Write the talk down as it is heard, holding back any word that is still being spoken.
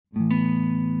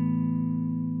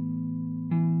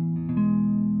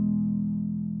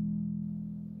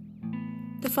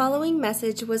following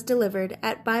message was delivered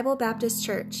at Bible Baptist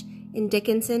Church in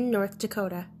Dickinson, North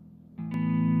Dakota.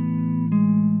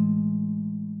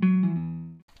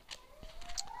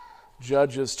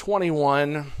 Judges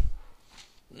 21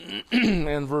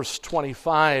 and verse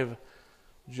 25.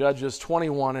 Judges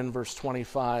 21 and verse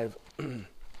 25.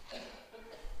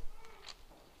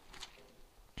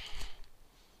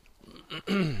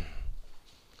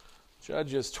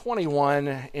 Judges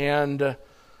 21 and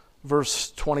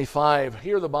verse 25.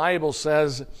 Here the Bible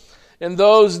says, "In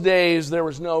those days there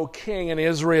was no king in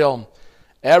Israel.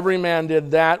 Every man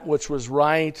did that which was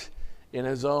right in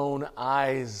his own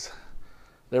eyes."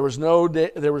 There was no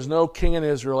king in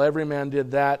Israel. Every man did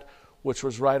that which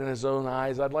was right in his own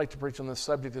eyes. I'd like to preach on this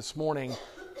subject this morning.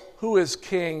 Who is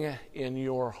king in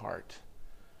your heart?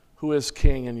 Who is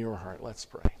king in your heart? Let's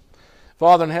pray.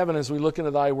 Father in heaven, as we look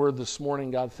into thy word this morning,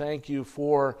 God, thank you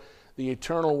for the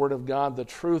eternal word of God, the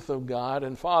truth of God.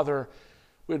 And Father,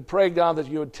 we'd pray, God, that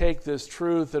you would take this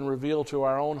truth and reveal to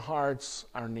our own hearts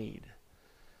our need.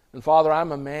 And Father,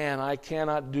 I'm a man. I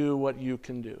cannot do what you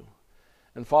can do.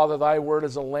 And Father, thy word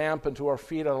is a lamp unto our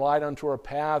feet, a light unto our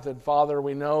path. And Father,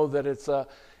 we know that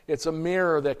it's a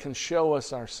mirror that can show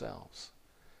us ourselves.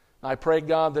 I pray,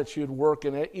 God, that you'd work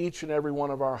in each and every one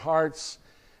of our hearts.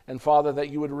 And Father, that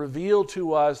you would reveal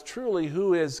to us truly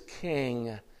who is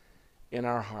king in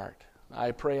our heart.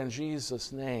 I pray in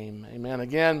Jesus' name. Amen.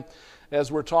 Again,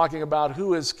 as we're talking about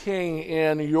who is king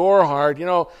in your heart,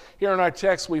 here in our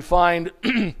text we find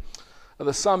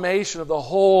the summation of the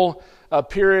whole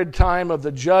period time of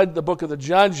the book of the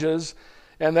Judges,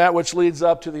 and that which leads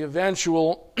up to the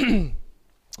eventual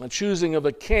choosing of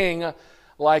a king.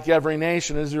 Like every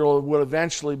nation, Israel would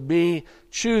eventually be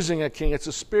choosing a king. It's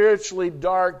a spiritually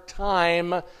dark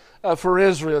time for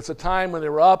Israel. It's a time when they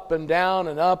were up and down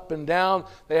and up and down.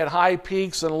 They had high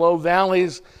peaks and low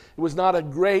valleys. It was not a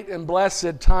great and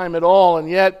blessed time at all. And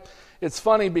yet, it's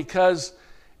funny because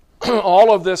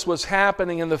all of this was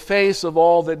happening in the face of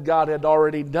all that God had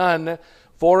already done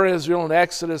for Israel in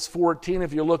Exodus 14.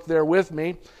 If you look there with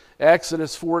me,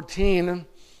 Exodus 14.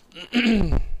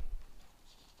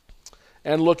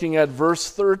 And looking at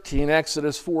verse 13,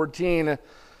 Exodus 14,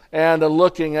 and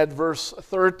looking at verse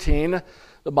 13,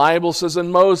 the Bible says,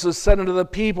 "And Moses said unto the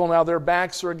people," now their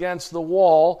backs are against the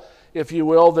wall, if you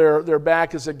will, their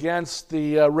back is against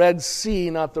the Red Sea,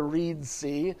 not the Reed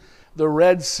Sea, the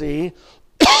Red Sea,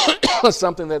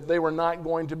 something that they were not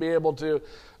going to be able to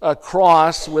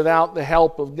cross without the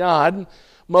help of God.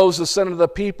 Moses said unto the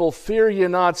people, "Fear ye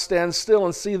not, stand still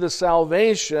and see the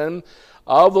salvation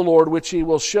of the Lord, which he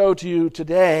will show to you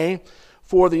today.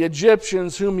 For the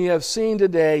Egyptians whom ye have seen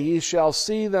today, ye shall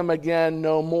see them again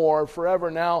no more forever."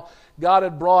 Now, God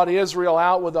had brought Israel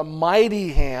out with a mighty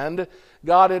hand.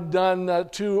 God had done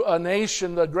to a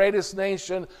nation, the greatest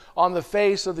nation on the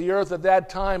face of the earth at that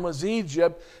time was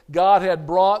Egypt. God had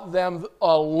brought them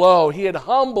low. He had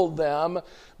humbled them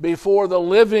before the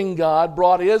living God,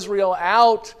 brought Israel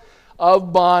out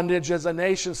of bondage as a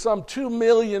nation, some 2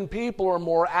 million people or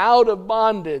more out of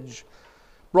bondage,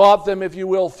 brought them, if you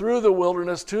will, through the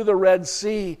wilderness to the Red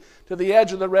Sea, to the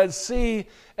edge of the Red Sea,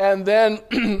 and then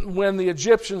when the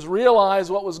Egyptians realized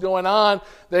what was going on,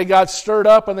 they got stirred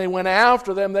up and they went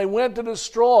after them. They went to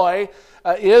destroy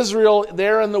Israel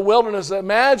there in the wilderness,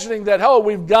 imagining that,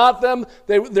 we've got them,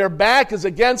 their back is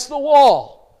against the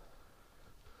wall.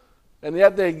 And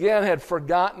yet they again had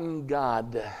forgotten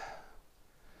God.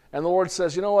 And the Lord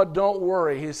says, you know what, don't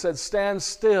worry. He said, stand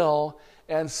still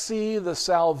and see the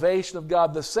salvation of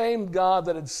God. The same God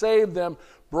that had saved them,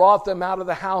 brought them out of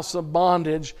the house of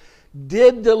bondage,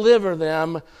 did deliver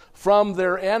them from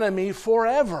their enemy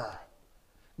forever.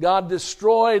 God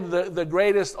destroyed the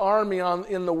greatest army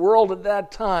in the world at that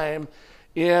time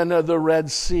in the Red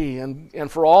Sea.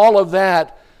 And for all of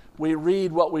that, we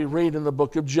read what we read in the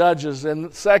book of Judges.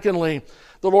 And secondly,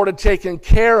 the Lord had taken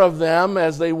care of them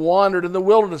as they wandered in the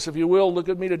wilderness. If you will, look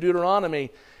at me to Deuteronomy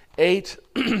 8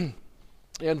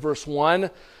 and verse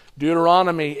 1.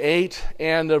 Deuteronomy 8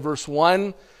 and verse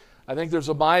 1. I think there's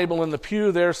a Bible in the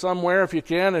pew there somewhere, if you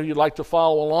can, if you'd like to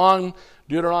follow along.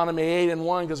 Deuteronomy 8 and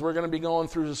 1, because we're going to be going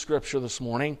through the Scripture this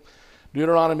morning.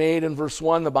 Deuteronomy 8 and verse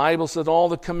 1, the Bible says, "All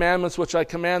the commandments which I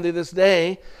command thee this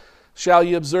day shall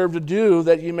ye observe to do,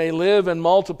 that ye may live and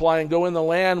multiply and go in the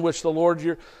land which the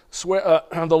Lord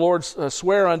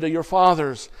swear unto your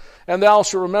fathers. And thou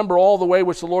shalt remember all the way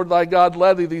which the Lord thy God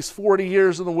led thee these 40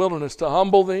 years in the wilderness, to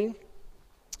humble thee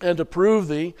and to prove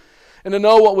thee, and to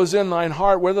know what was in thine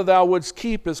heart, whether thou wouldst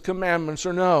keep his commandments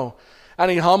or no. And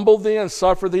he humbled thee and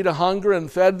suffered thee to hunger, and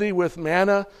fed thee with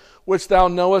manna, which thou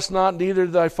knowest not, neither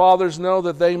did thy fathers know,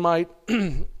 that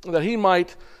he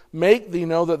might make thee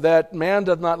know that man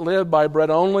doth not live by bread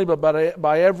only, but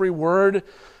by every word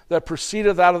that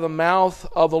proceedeth out of the mouth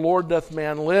of the Lord doth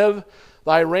man live.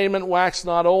 Thy raiment waxed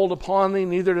not old upon thee,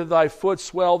 neither did thy foot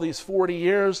swell these 40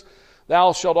 years.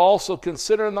 Thou shalt also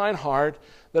consider in thine heart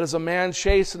that as a man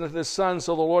chasteneth his son,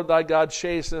 so the Lord thy God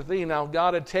chasteneth thee. Now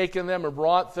God had taken them and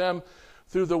brought them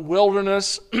through the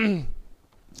wilderness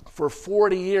for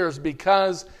 40 years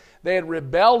because they had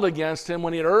rebelled against him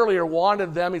when he had earlier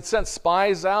wanted them. He'd sent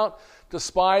spies out to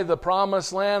spy the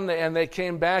promised land, and they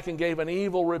came back and gave an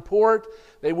evil report.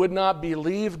 They would not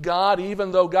believe God,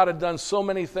 even though God had done so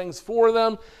many things for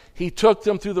them. He took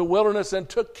them through the wilderness and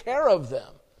took care of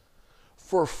them.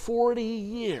 For 40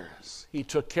 years, he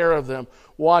took care of them,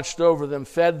 watched over them,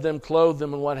 fed them, clothed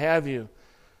them, and what have you.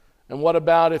 And what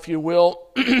about, if you will,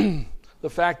 the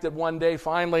fact that one day,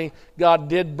 finally, God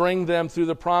did bring them through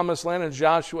the promised land in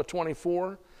Joshua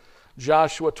 24?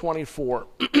 Joshua 24.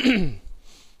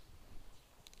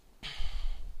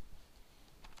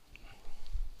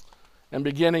 And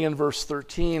beginning in verse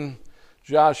 13,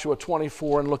 Joshua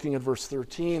 24, and looking at verse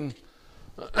 13,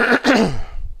 the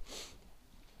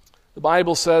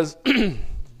Bible says,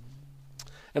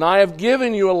 And I have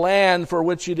given you a land for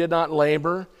which ye did not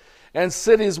labor, and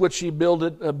cities which ye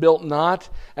built not,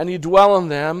 and ye dwell in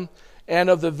them, and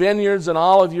of the vineyards and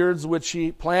oliveyards which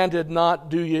ye planted not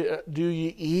do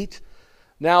ye eat.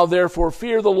 Now therefore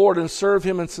fear the Lord, and serve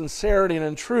him in sincerity and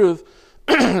in truth,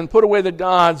 and put away the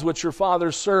gods which your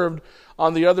fathers served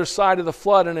on the other side of the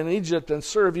flood and in Egypt, and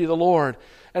serve ye the Lord.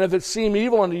 And if it seem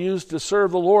evil unto you to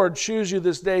serve the Lord, choose you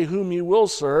this day whom ye will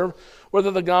serve,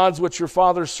 whether the gods which your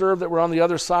fathers served that were on the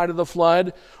other side of the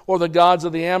flood, or the gods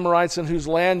of the Amorites in whose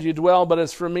land you dwell. But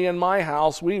as for me and my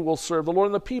house, we will serve the Lord.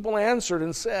 And the people answered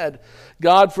and said,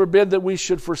 God forbid that we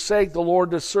should forsake the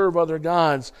Lord to serve other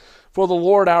gods. For the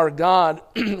Lord our God,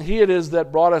 he it is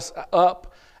that brought us up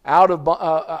out of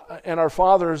and our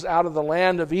fathers out of the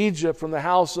land of Egypt from the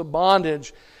house of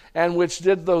bondage, and which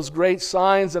did those great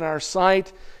signs in our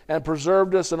sight, and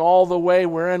preserved us in all the way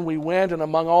wherein we went, and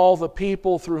among all the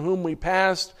people through whom we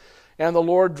passed. And the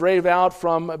Lord drave out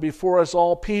from before us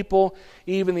all people,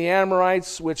 even the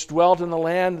Amorites which dwelt in the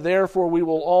land. Therefore we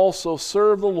will also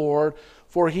serve the Lord,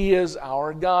 for he is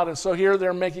our God. And so here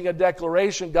they're making a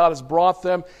declaration. God has brought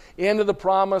them into the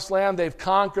promised land. They've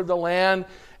conquered the land,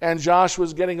 and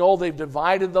Joshua's getting old. They've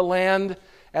divided the land,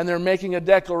 and they're making a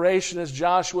declaration as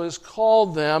Joshua has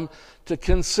called them to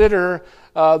consider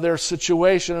their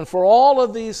situation. And for all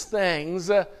of these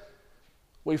things,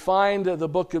 we find the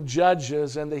book of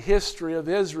Judges and the history of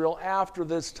Israel after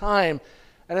this time.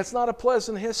 And it's not a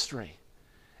pleasant history.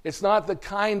 It's not the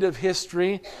kind of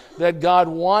history that God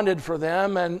wanted for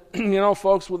them. And,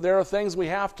 folks, there are things we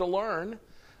have to learn,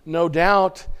 no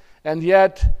doubt. And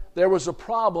yet, there was a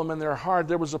problem in their heart.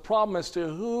 There was a problem as to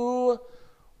who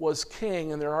was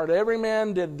king in their heart. Every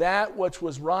man did that which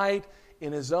was right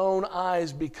in his own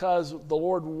eyes, because the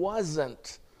Lord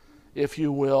wasn't, if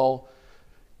you will,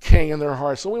 king in their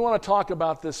heart. So we want to talk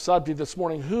about this subject this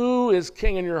morning. Who is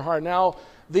king in your heart? Now,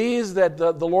 these that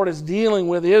the Lord is dealing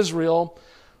with, Israel,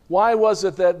 why was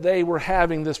it that they were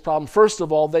having this problem? First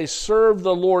of all, they served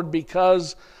the Lord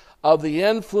because of the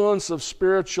influence of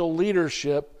spiritual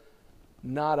leadership,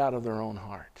 not out of their own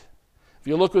heart. If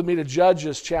you look with me to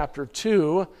Judges chapter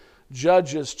 2,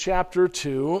 Judges chapter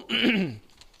 2,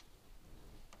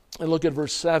 and look at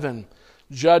verse 7.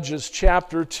 Judges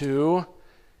chapter 2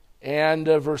 and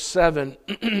verse 7.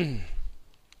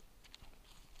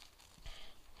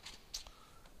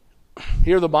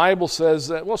 Here the Bible says,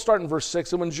 we'll start in verse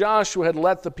 6. And when Joshua had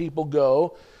let the people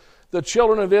go, the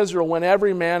children of Israel went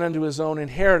every man unto his own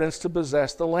inheritance to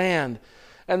possess the land.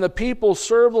 And the people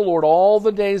served the Lord all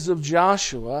the days of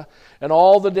Joshua, and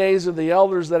all the days of the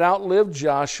elders that outlived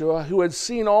Joshua, who had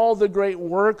seen all the great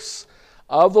works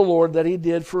of the Lord that he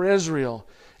did for Israel.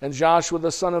 And Joshua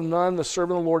the son of Nun, the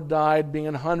servant of the Lord, died, being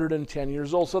 110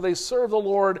 years old. So they served the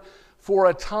Lord for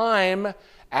a time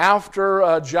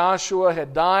after Joshua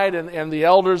had died, and the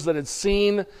elders that had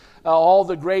seen all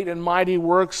the great and mighty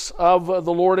works of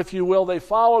the Lord, if you will, they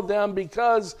followed them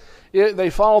because they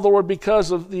followed the Lord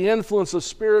because of the influence of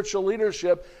spiritual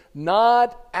leadership,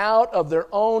 not out of their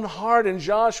own heart. And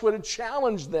Joshua had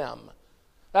challenged them.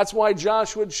 That's why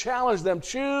Joshua challenged them.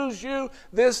 Choose you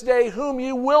this day whom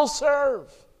you will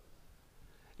serve.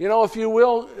 If you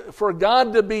will, for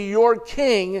God to be your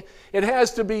king, it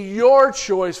has to be your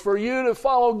choice. For you to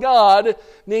follow God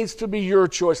needs to be your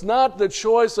choice, not the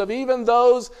choice of even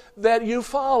those that you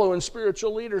follow in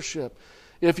spiritual leadership.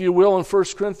 If you will, in 1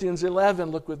 Corinthians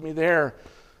 11, look with me there.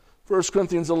 1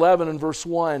 Corinthians 11 and verse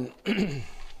 1.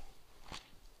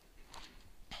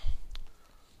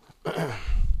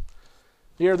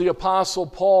 Here the Apostle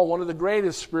Paul, one of the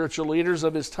greatest spiritual leaders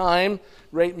of his time,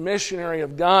 great missionary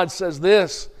of God, says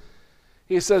this.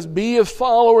 He says, "Be ye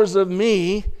followers of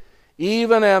me,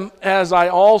 even as I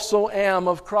also am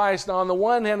of Christ." Now on the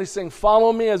one hand, he's saying,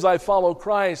 follow me as I follow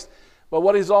Christ. But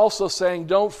what he's also saying,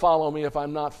 don't follow me if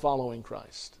I'm not following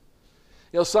Christ.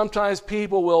 You know, sometimes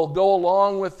people will go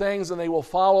along with things and they will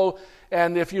follow,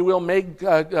 and if you will, make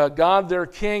God their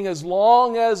king as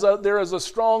long as there is a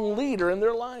strong leader in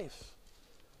their life.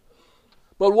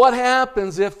 But what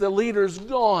happens if the leader's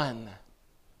gone?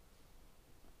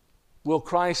 Will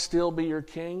Christ still be your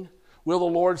king? Will the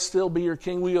Lord still be your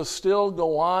king? Will you still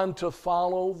go on to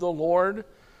follow the Lord?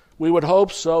 We would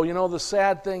hope so. You know, the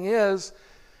sad thing is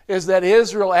that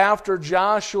Israel, after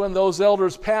Joshua and those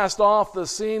elders passed off the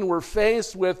scene, were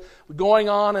faced with going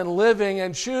on and living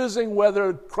and choosing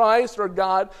whether Christ or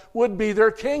God would be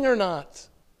their king or not.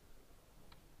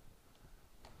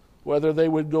 Whether they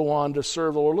would go on to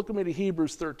serve the Lord. Look at me to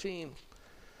Hebrews 13.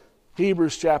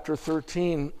 Hebrews chapter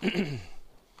 13.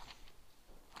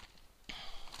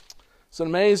 It's an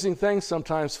amazing thing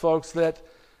sometimes, folks, that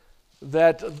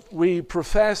we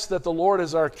profess that the Lord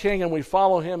is our king and we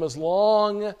follow him as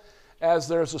long as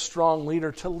there's a strong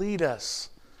leader to lead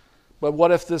us. But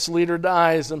what if this leader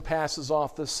dies and passes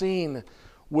off the scene?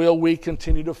 Will we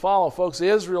continue to follow? Folks,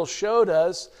 Israel showed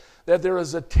us that there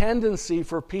is a tendency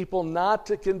for people not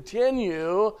to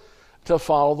continue to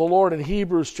follow the Lord. In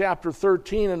Hebrews chapter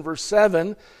 13 and verse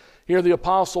 7, here the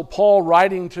Apostle Paul,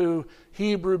 writing to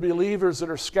Hebrew believers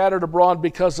that are scattered abroad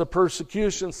because of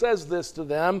persecution, says this to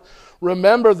them: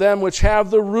 "Remember them which have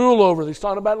the rule over." He's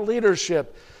talking about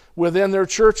leadership within their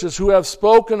churches, "who have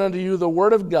spoken unto you the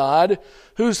word of God,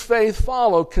 whose faith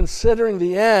follow, considering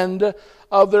the end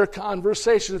of their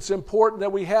conversation." It's important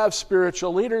that we have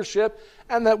spiritual leadership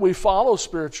and that we follow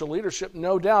spiritual leadership,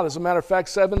 no doubt. As a matter of fact,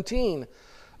 17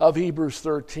 of Hebrews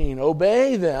 13.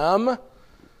 Obey them.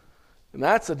 And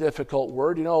that's a difficult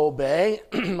word, you know, obey.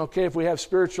 Okay, if we have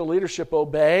spiritual leadership,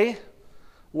 obey.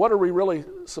 What are we really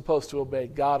supposed to obey?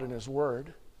 God and his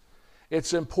word.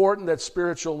 It's important that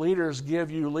spiritual leaders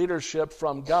give you leadership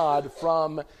from God,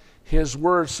 from his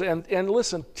words. And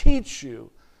listen, teach you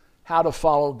how to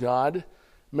follow God,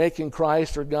 making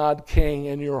Christ or God king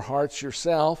in your hearts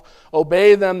yourself.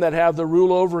 Obey them that have the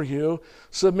rule over you.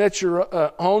 Submit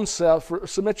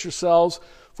yourselves,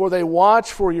 for they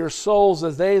watch for your souls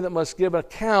as they that must give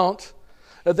account,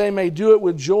 that they may do it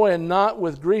with joy and not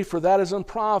with grief, for that is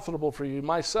unprofitable for you.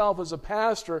 Myself as a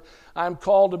pastor, I'm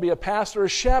called to be a pastor, a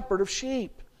shepherd of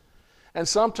sheep. And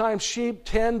sometimes sheep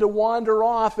tend to wander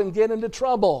off and get into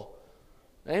trouble.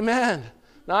 Amen.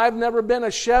 Now, I've never been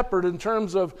a shepherd in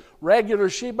terms of regular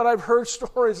sheep, but I've heard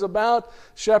stories about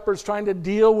shepherds trying to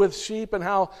deal with sheep and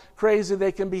how crazy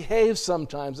they can behave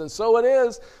sometimes. And so it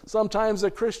is. Sometimes the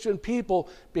Christian people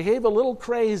behave a little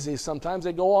crazy. Sometimes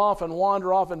they go off and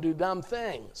wander off and do dumb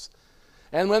things.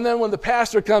 And when the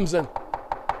pastor comes in,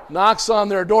 knocks on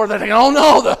their door, they think, "Oh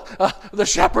no, the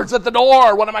shepherd's at the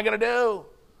door. What am I going to do?"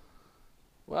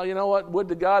 Well, you know what? Would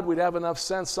to God we'd have enough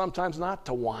sense sometimes not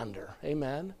to wander.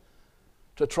 Amen.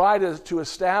 To try to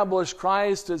establish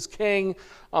Christ as King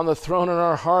on the throne in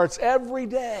our hearts every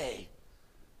day.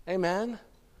 Amen?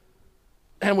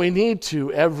 And we need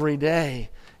to every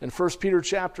day. In 1 Peter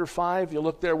chapter 5, you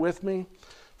look there with me.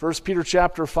 1 Peter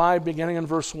chapter 5, beginning in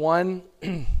verse 1.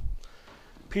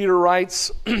 Peter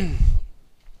writes,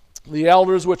 "The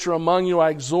elders which are among you I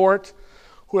exhort,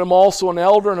 who am also an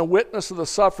elder and a witness of the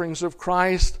sufferings of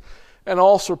Christ, and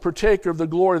also partaker of the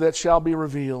glory that shall be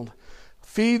revealed.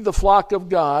 Feed the flock of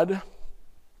God,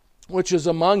 which is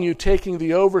among you, taking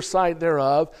the oversight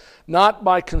thereof, not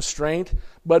by constraint,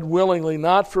 but willingly,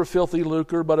 not for filthy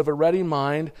lucre, but of a ready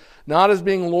mind, not as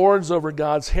being lords over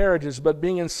God's heritage, but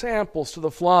being ensamples to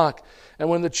the flock. And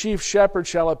when the chief shepherd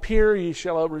shall appear, ye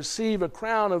shall receive a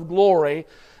crown of glory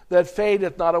that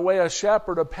fadeth not away." A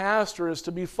shepherd, a pastor, is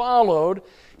to be followed.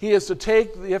 He is to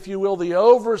take, if you will, the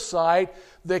oversight,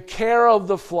 the care of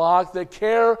the flock, the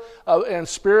care of, and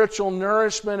spiritual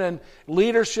nourishment and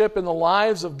leadership in the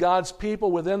lives of God's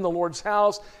people within the Lord's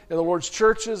house, in the Lord's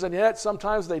churches, and yet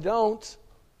sometimes they don't.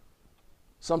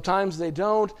 Sometimes they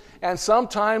don't, and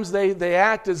sometimes they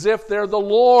act as if they're the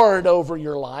Lord over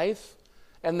your life,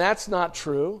 and that's not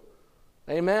true.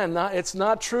 Amen. It's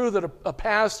not true that a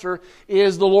pastor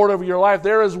is the Lord over your life.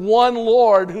 There is one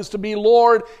Lord who's to be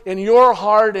Lord in your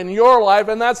heart, in your life,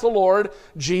 and that's the Lord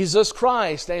Jesus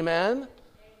Christ. Amen?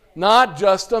 Not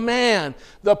just a man.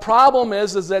 The problem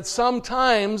is that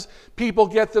sometimes people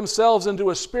get themselves into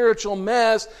a spiritual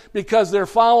mess because they're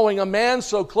following a man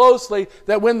so closely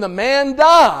that when the man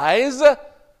dies,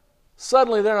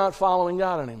 suddenly they're not following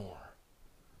God anymore.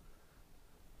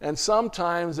 And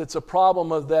sometimes it's a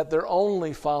problem of that they're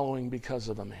only following because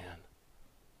of a man.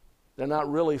 They're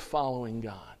not really following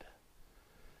God.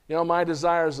 You know, my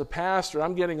desire as a pastor,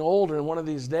 I'm getting older, and one of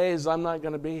these days I'm not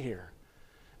going to be here.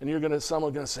 And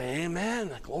someone's going to say,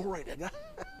 amen, glory to God.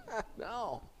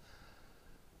 No.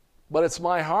 But it's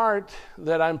my heart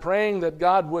that I'm praying that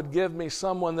God would give me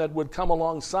someone that would come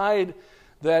alongside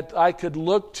that I could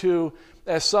look to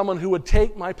as someone who would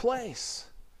take my place.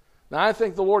 Now, I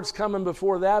think the Lord's coming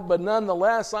before that, but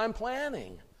nonetheless, I'm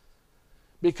planning.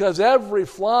 Because every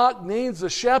flock needs a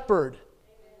shepherd.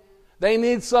 They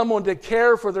need someone to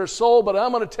care for their soul, but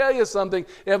I'm going to tell you something.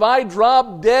 If I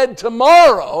drop dead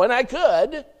tomorrow, and I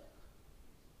could,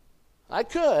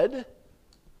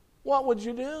 what would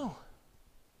you do?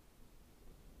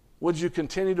 Would you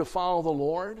continue to follow the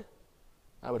Lord?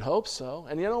 I would hope so.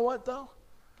 And you know what, though?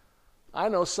 I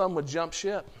know some would jump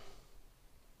ship.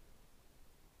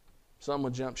 Some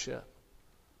would jump ship.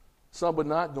 Some would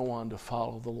not go on to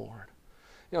follow the Lord.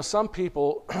 You know, some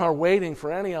people are waiting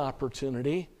for any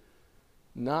opportunity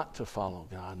not to follow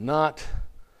God, not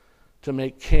to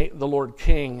make the Lord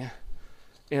king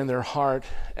in their heart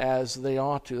as they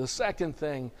ought to. The second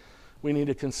thing we need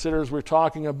to consider as we're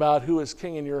talking about who is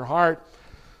king in your heart,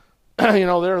 you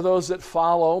know, there are those that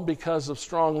follow because of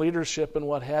strong leadership and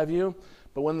what have you,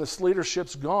 but when this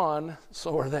leadership's gone,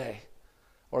 so are they.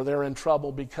 Or they're in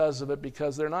trouble because of it,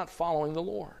 because they're not following the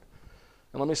Lord.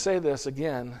 And let me say this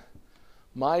again.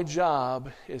 My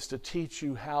job is to teach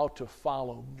you how to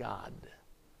follow God,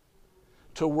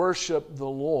 to worship the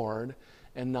Lord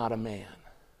and not a man.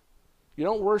 You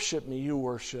don't worship me, you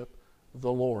worship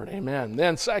the Lord. Amen.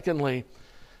 Then secondly,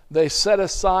 they set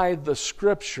aside the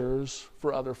Scriptures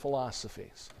for other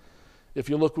philosophies. If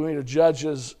you look with me to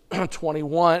Judges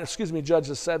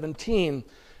 17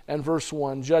 and verse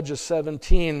 1. Judges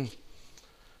 17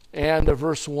 and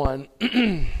verse 1.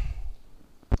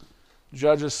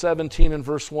 Judges 17 and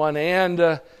verse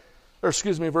 1.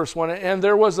 Verse 1. And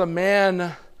there was a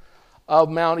man of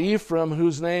Mount Ephraim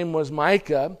whose name was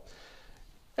Micah.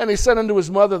 And he said unto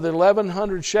his mother, the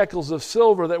 1,100 shekels of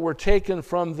silver that were taken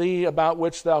from thee, about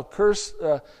which thou cursed,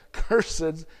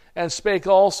 and spake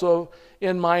also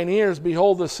in mine ears,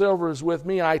 behold, the silver is with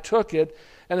me, I took it.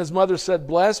 And his mother said,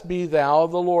 blessed be thou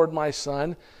of the Lord, my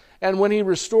son. And when he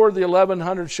restored the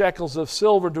 1,100 shekels of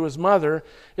silver to his mother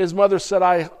said,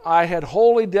 I had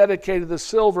wholly dedicated the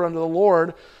silver unto the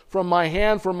Lord from my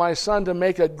hand for my son to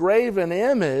make a graven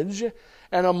image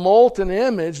and a molten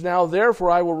image. Now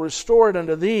therefore I will restore it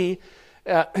unto thee.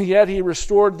 Yet he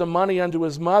restored the money unto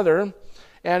his mother.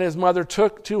 And his mother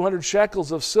took 200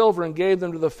 shekels of silver and gave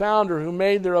them to the founder, who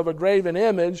made thereof a graven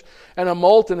image and a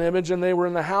molten image, and they were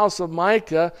in the house of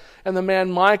Micah. And the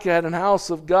man Micah had an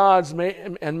house of gods,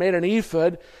 and made an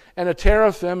ephod and a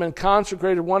teraphim, and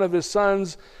consecrated one of his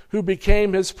sons, who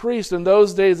became his priest. In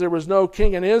those days there was no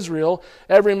king in Israel.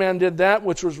 Every man did that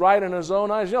which was right in his own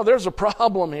eyes. You know, there's a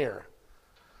problem here.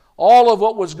 All of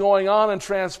what was going on and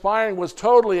transpiring was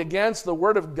totally against the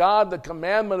Word of God, the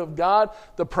commandment of God,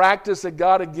 the practice that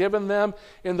God had given them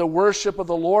in the worship of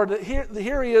the Lord.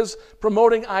 Here he is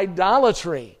promoting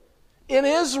idolatry in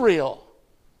Israel.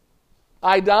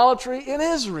 Idolatry in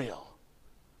Israel.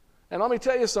 And let me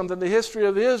tell you something, the history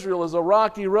of Israel is a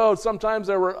rocky road. Sometimes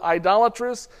they were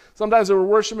idolatrous, sometimes they were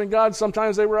worshiping God,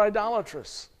 sometimes they were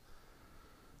idolatrous.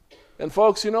 And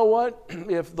folks, you know what?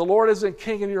 If the Lord isn't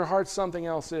king in your heart, something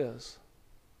else is.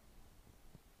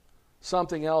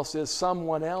 Something else is.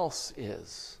 Someone else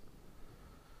is.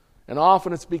 And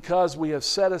often it's because we have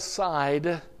set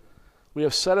aside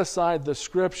the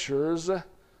Scriptures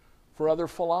for other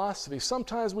philosophies.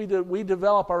 Sometimes we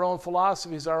develop our own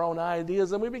philosophies, our own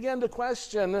ideas, and we begin to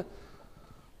question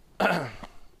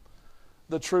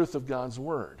the truth of God's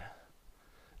Word.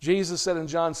 Jesus said in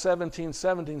John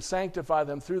 17:17, sanctify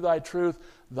them through thy truth.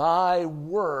 Thy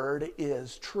word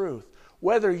is truth.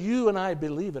 Whether you and I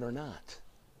believe it or not,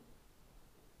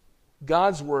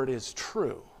 God's word is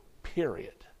true,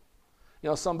 period. You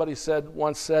know, somebody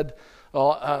once said,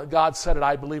 God said it,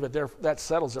 I believe it. That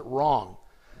settles it. Wrong.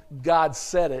 God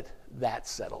said it, that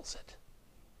settles it.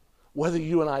 Whether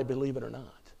you and I believe it or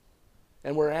not.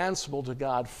 And we're answerable to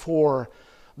God for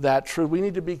that truth. We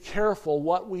need to be careful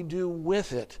what we do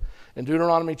with it. In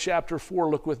Deuteronomy chapter 4,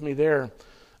 look with me there.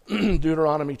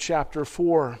 Deuteronomy chapter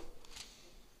 4.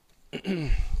 You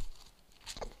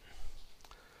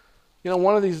know,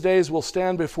 one of these days we'll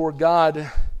stand before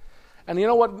God, and you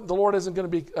know what? The Lord isn't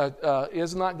going to be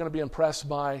is not going to be impressed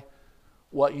by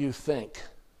what you think.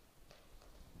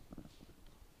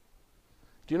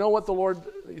 Do you know what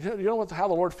how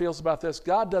the Lord feels about this?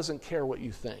 God doesn't care what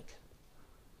you think.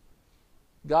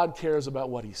 God cares about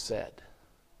what He said.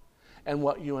 and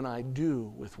what you and I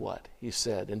do with what he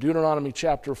said. In Deuteronomy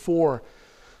chapter 4,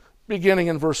 beginning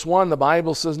in verse 1, the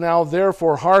Bible says, "Now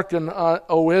therefore hearken,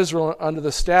 O Israel, unto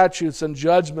the statutes and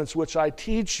judgments which I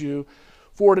teach you,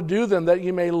 for to do them, that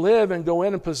ye may live and go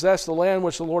in and possess the land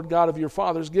which the Lord God of your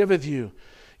fathers giveth you.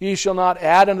 Ye shall not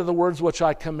add unto the words which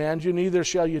I command you, neither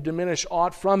shall you diminish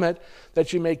aught from it,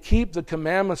 that ye may keep the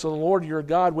commandments of the Lord your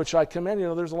God, which I command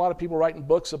you." There's a lot of people writing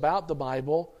books about the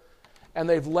Bible, and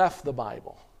they've left the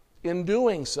Bible in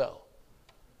doing so.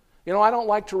 I don't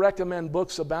like to recommend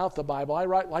books about the Bible. I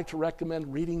like to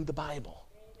recommend reading the Bible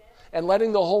and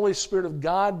letting the Holy Spirit of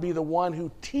God be the one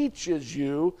who teaches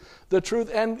you the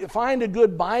truth. And find a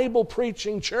good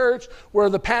Bible-preaching church where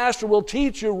the pastor will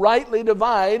teach you rightly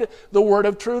divide the word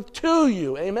of truth to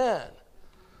you. Amen.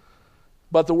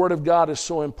 But the word of God is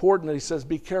so important that he says,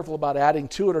 be careful about adding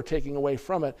to it or taking away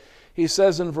from it. He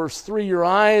says in verse 3, "Your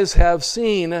eyes have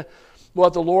seen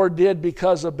what the Lord did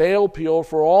because of Baal-peor,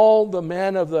 for all the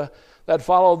men that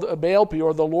followed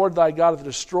Baal-peor, the Lord thy God hath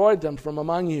destroyed them from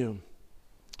among you.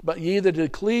 But ye that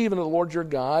did cleave unto the Lord your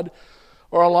God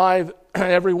are alive,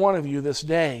 every one of you, this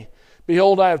day.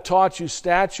 Behold, I have taught you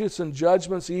statutes and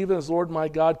judgments, even as the Lord my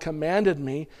God commanded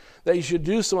me, that ye should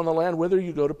do so in the land whither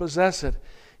you go to possess it.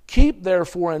 Keep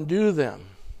therefore and do them."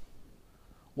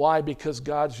 Why? Because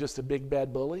God's just a big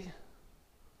bad bully?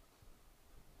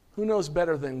 Who knows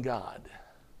better than God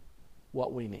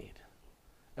what we need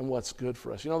and what's good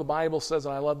for us? The Bible says,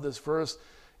 and I love this verse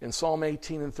in Psalm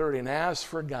 18 and 30, "And as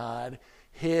for God,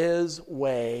 his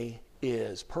way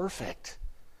is perfect."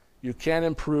 You can't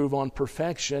improve on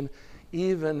perfection,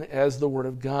 even as the Word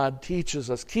of God teaches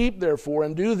us. "Keep therefore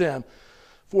and do them.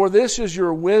 For this is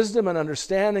your wisdom and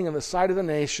understanding in the sight of the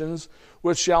nations,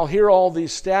 which shall hear all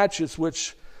these statutes,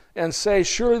 and say,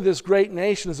 Surely this great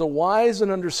nation is a wise and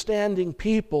understanding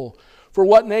people. For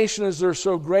what nation is there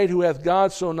so great, who hath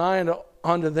God so nigh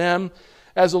unto them,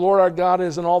 as the Lord our God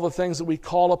is in all the things that we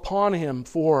call upon him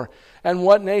for? And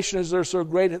what nation is there so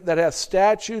great, that hath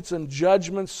statutes and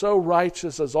judgments so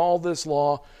righteous as all this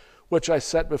law, which I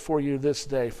set before you this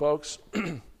day?" Folks,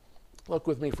 look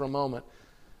with me for a moment.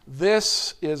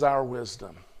 This is our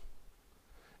wisdom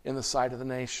in the sight of the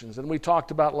nations. And we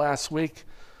talked about last week,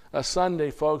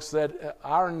 Sunday, folks, that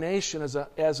our nation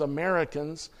as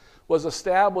Americans was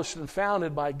established and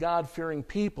founded by God-fearing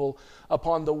people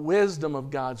upon the wisdom of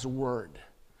God's Word.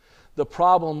 The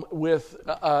problem with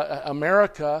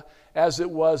America, as it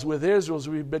was with Israel, is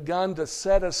we've begun to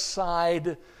set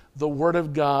aside the Word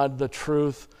of God, the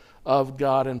truth of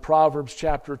God. In Proverbs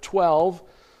chapter 12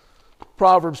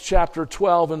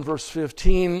 and verse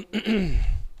 15,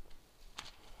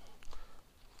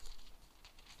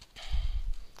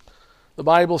 the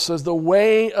Bible says, "The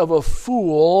way of a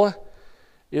fool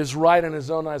is right in his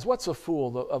own eyes." What's a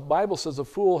fool? The Bible says a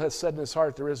fool has said in his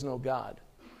heart, there is no God.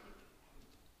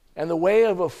 And the way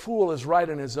of a fool is right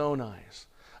in his own eyes.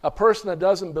 A person that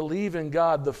doesn't believe in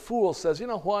God, the fool says, "You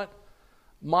know what?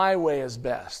 My way is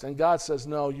best." And God says,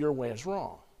 "No, your way is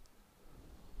wrong."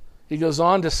 He goes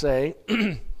on to say,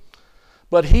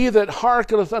 "But he that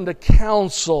hearkeneth unto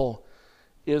counsel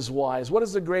is wise." What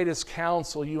is the greatest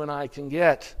counsel you and I can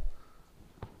get?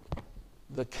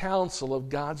 The counsel of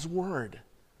God's Word.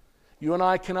 You and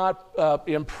I cannot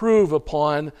improve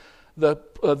upon the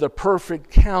perfect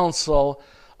counsel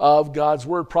of God's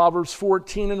Word. Proverbs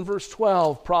 14 and verse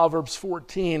 12. Proverbs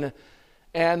 14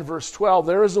 and verse 12.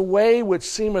 "There is a way which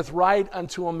seemeth right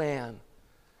unto a man."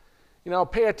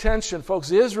 Pay attention,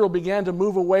 folks. Israel began to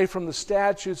move away from the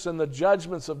statutes and the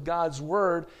judgments of God's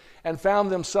Word and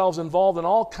found themselves involved in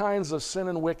all kinds of sin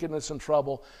and wickedness and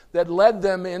trouble that led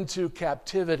them into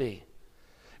captivity.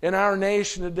 In our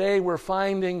nation today, we're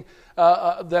finding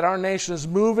that our nation is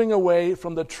moving away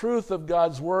from the truth of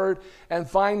God's Word and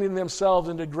finding themselves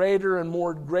into greater and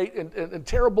more great and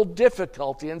terrible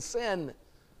difficulty and sin.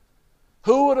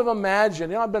 Who would have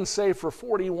imagined? I've been saved for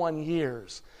 41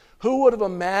 years. Who would have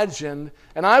imagined,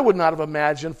 and I would not have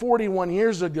imagined 41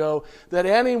 years ago, that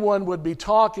anyone would be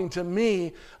talking to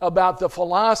me about the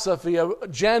philosophy of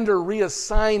gender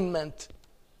reassignment?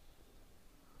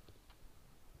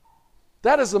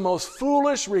 That is the most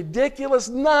foolish, ridiculous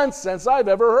nonsense I've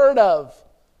ever heard of.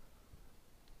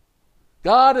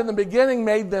 God in the beginning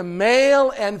made them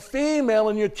male and female,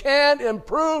 and you can't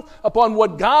improve upon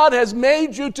what God has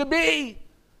made you to be.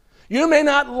 You may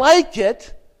not like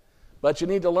it, but you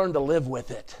need to learn to live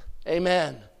with it.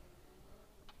 Amen.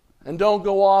 And don't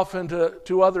go off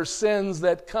into other sins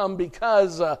that come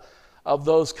because of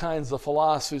those kinds of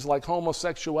philosophies like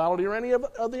homosexuality or any of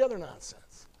the other nonsense.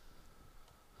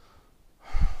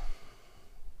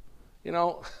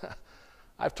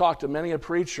 I've talked to many a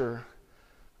preacher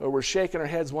Or we're shaking our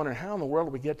heads wondering, how in the world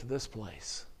did we get to this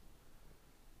place?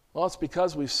 Well, it's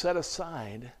because we've set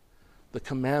aside the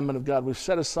commandment of God. We've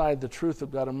set aside the truth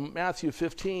of God. In Matthew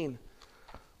 15,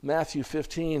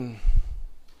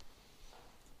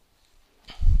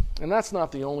 and that's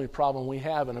not the only problem we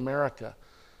have in America.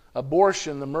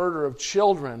 Abortion, the murder of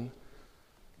children,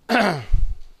 and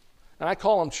I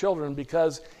call them children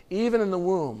because even in the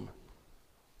womb,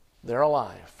 they're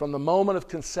alive from the moment of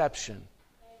conception.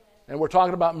 And we're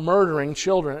talking about murdering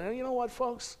children. And you know what,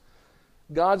 folks?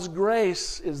 God's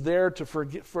grace is there to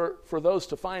for those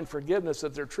to find forgiveness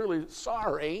if they're truly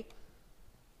sorry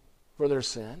for their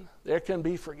sin. There can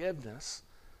be forgiveness.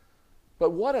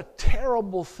 But what a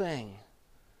terrible thing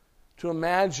to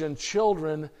imagine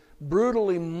children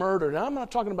brutally murdered. Now, I'm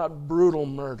not talking about brutal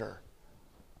murder.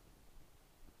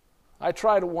 I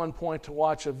tried at one point to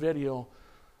watch a video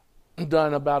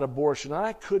done about abortion, and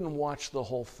I couldn't watch the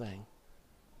whole thing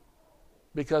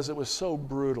because it was so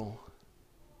brutal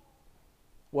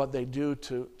what they do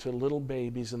to little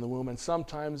babies in the womb, and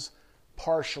sometimes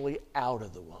partially out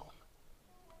of the womb.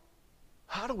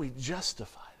 How do we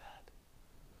justify that?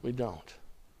 We don't.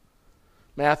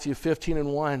 Matthew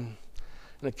 15:1.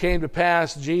 And it came to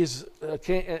pass,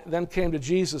 then came to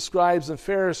Jesus scribes and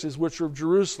Pharisees which were of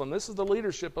Jerusalem. This is the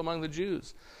leadership among the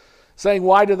Jews, saying,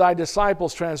 why do thy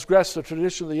disciples transgress the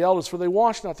tradition of the elders? For they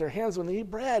wash not their hands when they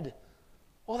eat bread.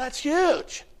 Well, that's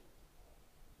huge.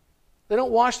 They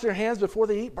don't wash their hands before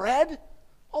they eat bread?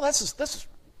 Oh, this is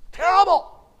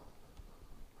terrible.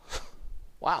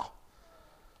 Wow.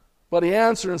 But he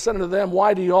answered and said unto them,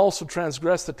 why do you also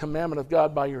transgress the commandment of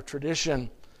God by your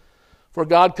tradition? For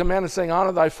God commanded, saying,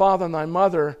 honor thy father and thy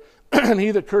mother, and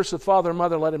he that curseth father and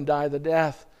mother, let him die the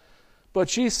death.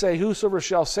 But ye say, whosoever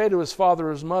shall say to his father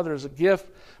or his mother, is a gift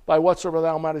by whatsoever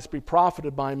thou mightest be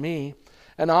profited by me,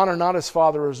 and honor not his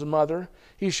father or his mother,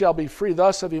 he shall be free.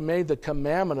 Thus have ye made the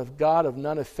commandment of God of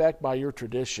none effect by your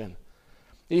tradition.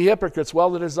 Ye hypocrites,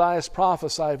 well did Isaiah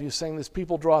prophesy of you, saying, this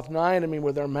people draweth nigh unto me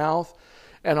with their mouth,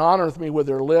 and honoreth me with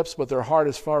their lips, but their heart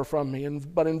is far from me.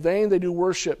 But in vain they do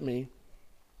worship me,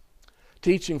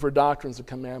 teaching for doctrines and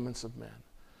commandments of men.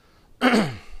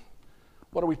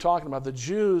 What are we talking about? The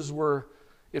Jews were,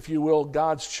 if you will,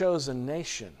 God's chosen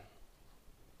nation.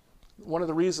 One of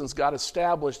the reasons God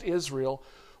established Israel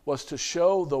was to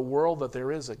show the world that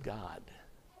there is a God.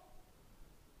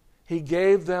 He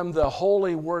gave them the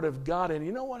holy word of God, and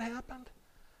you know what happened?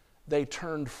 They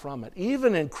turned from it.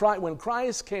 Even when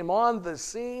Christ came on the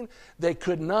scene, they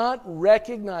could not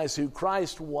recognize who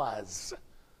Christ was,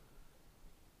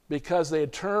 because they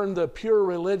had turned the pure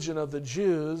religion of the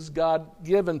Jews, God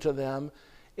given to them,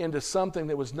 into something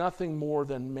that was nothing more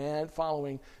than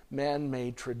following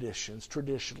man-made traditions,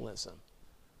 traditionalism.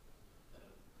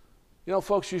 You know,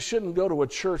 folks, you shouldn't go to a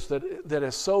church that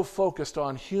is so focused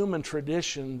on human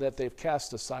tradition that they've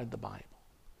cast aside the Bible.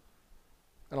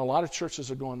 And a lot of churches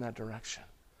are going that direction.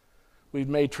 They've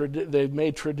made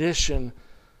tradition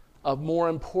of more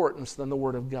importance than the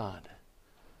Word of God.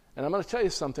 And I'm going to tell you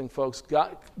something, folks.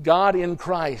 God in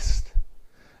Christ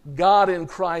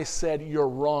said, you're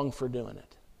wrong for doing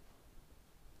it.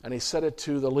 And he said it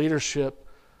to the leadership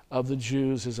of the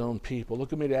Jews, his own people.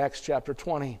 Look at me to Acts chapter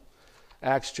 20.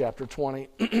 Acts chapter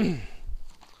 20.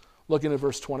 Looking at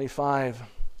verse 25.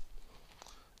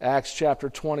 Acts chapter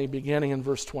 20, beginning in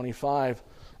verse 25.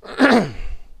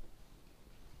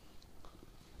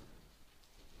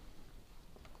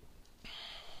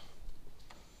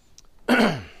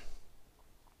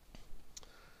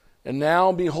 And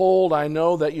now, behold, I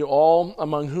know that you all,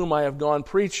 among whom I have gone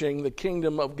preaching the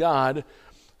kingdom of God,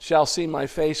 shall see my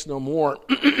face no more.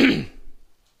 It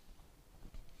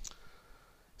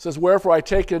says, wherefore I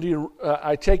take you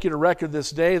to record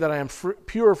this day that I am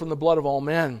pure from the blood of all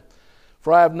men.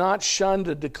 For I have not shunned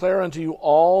to declare unto you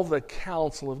all the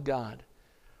counsel of God.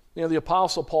 You know, the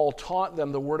Apostle Paul taught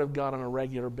them the Word of God on a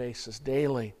regular basis,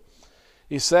 daily.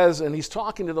 He says, and he's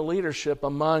talking to the leadership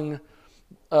among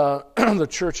the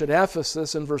church at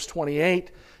Ephesus in verse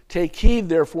 28, take heed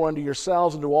therefore unto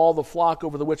yourselves and to all the flock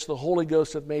over the which the Holy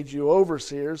Ghost hath made you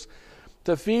overseers,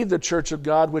 to feed the church of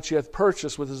God which he hath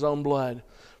purchased with his own blood.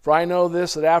 For I know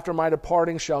this, that after my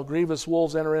departing shall grievous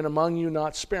wolves enter in among you,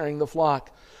 not sparing the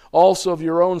flock. Also of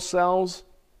your own selves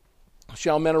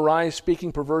shall men arise,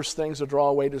 speaking perverse things to draw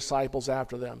away disciples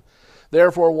after them.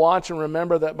 Therefore watch and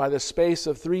remember that by the space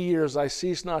of 3 years I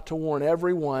cease not to warn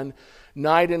every one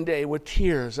night and day with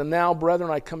tears. And now,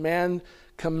 brethren, I commend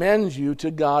you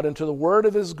to God and to the word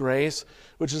of his grace,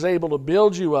 which is able to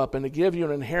build you up and to give you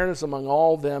an inheritance among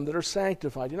all them that are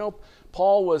sanctified. You know,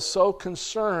 Paul was so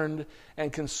concerned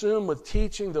and consumed with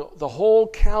teaching the whole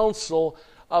counsel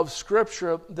of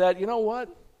Scripture that, you know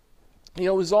what? He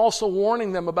was also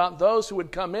warning them about those who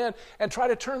would come in and try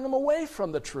to turn them away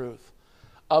from the truth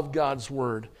of God's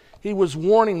Word. He was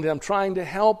warning them, trying to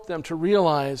help them to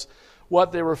realize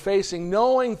what they were facing,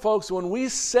 knowing, folks, when we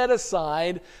set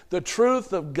aside the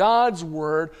truth of God's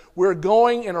Word, we're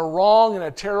going in a wrong and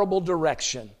a terrible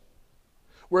direction.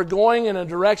 We're going in a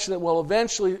direction that will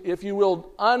eventually, if you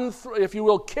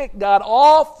will, kick God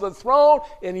off the throne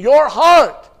in your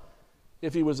heart,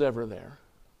 if He was ever there.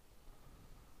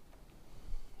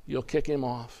 You'll kick Him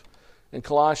off. In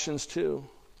Colossians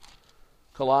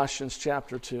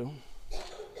chapter 2,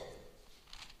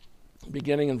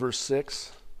 beginning in verse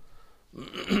 6.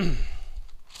 The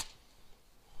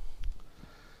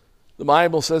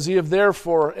Bible says,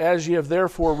 as ye have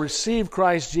therefore received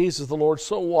Christ Jesus the Lord,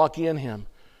 so walk ye in Him,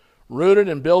 rooted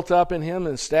and built up in Him,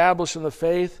 and established in the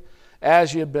faith,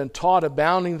 as ye have been taught,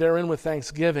 abounding therein with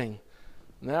thanksgiving.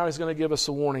 Now He's going to give us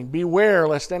a warning. Beware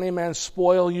lest any man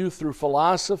spoil you through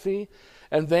philosophy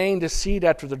and vain deceit,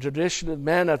 after the tradition of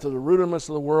men, after the rudiments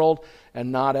of the world,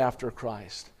 and not after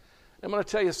Christ. I'm going to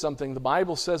tell you something. The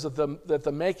Bible says that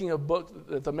the making of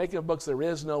books there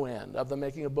is no end. Of the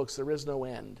making of books there is no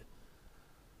end.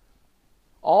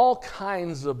 All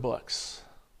kinds of books.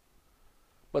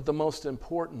 But the most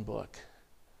important book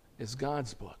is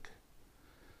God's book.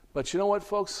 But you know what,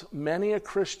 folks? Many a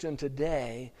Christian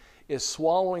today is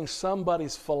swallowing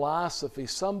somebody's philosophy,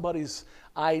 somebody's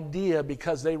idea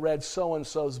because they read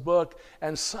so-and-so's book,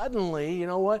 and suddenly, you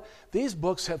know what? These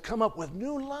books have come up with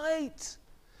new light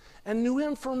and new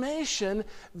information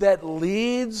that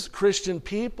leads Christian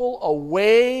people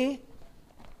away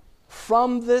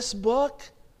from this book.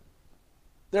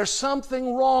 There's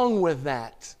something wrong with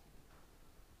that.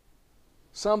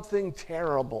 Something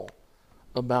terrible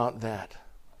about that.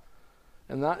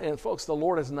 And folks, the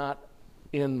Lord is not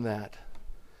in that.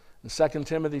 In 2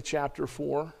 Timothy chapter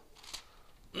 4,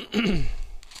 in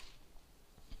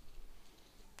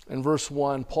verse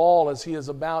 1, Paul, as he is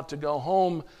about to go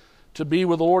home to be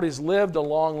with the Lord, he's lived a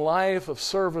long life of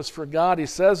service for God. He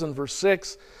says in verse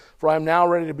 6, "For I am now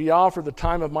ready to be offered, the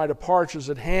time of my departure is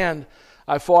at hand.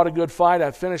 I fought a good fight,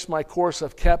 I've finished my course,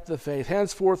 I've kept the faith.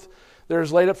 Henceforth there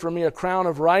is laid up for me a crown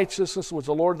of righteousness, which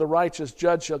the Lord the righteous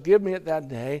judge shall give me at that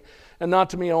day, and not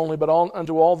to me only, but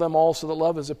unto all them also that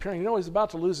love His appearing." You know, he's about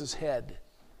to lose his head.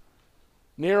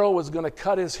 Nero was going to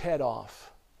cut his head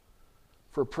off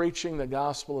for preaching the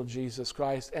gospel of Jesus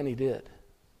Christ, and he did.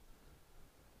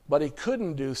 But he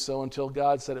couldn't do so until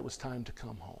God said it was time to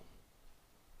come home.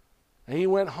 And he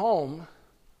went home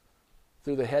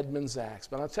through the headman's axe.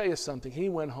 But I'll tell you something, he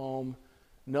went home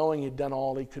knowing he'd done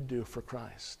all he could do for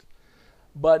Christ.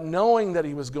 But knowing that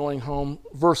he was going home,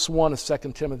 verse 1 of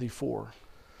 2 Timothy 4,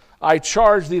 "I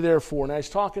charge thee therefore," now he's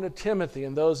talking to Timothy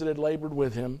and those that had labored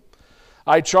with him,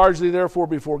 "I charge thee therefore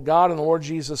before God and the Lord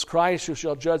Jesus Christ, who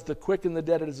shall judge the quick and the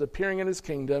dead at His appearing in His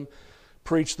kingdom,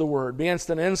 preach the word. Be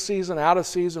instant in season, out of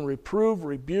season, reprove,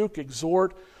 rebuke,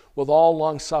 exhort with all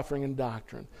longsuffering and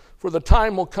doctrine. For the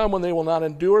time will come when they will not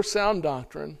endure sound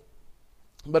doctrine,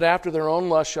 but after their own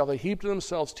lust shall they heap to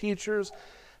themselves teachers,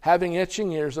 having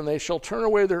itching ears, and they shall turn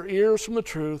away their ears from the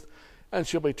truth, and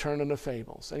shall be turned into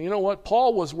fables." And you know what?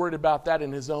 Paul was worried about that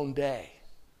in his own day.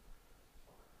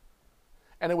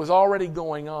 And it was already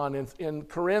going on in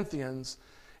Corinthians,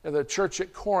 in the church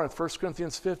at Corinth, 1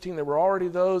 Corinthians 15, there were already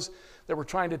those that were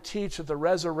trying to teach that the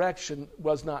resurrection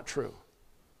was not true.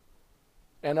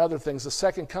 And other things, the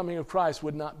second coming of Christ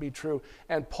would not be true.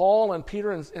 And Paul and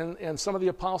Peter and some of the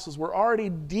apostles were already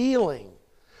dealing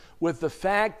with the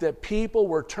fact that people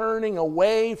were turning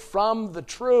away from the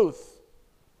truth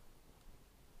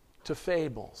to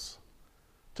fables,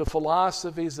 to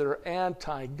philosophies that are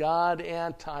anti-God,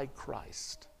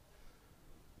 anti-Christ.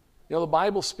 You know, the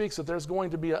Bible speaks that there's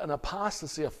going to be an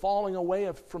apostasy, a falling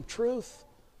away from truth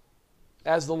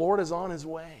as the Lord is on His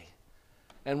way.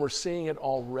 And we're seeing it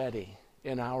already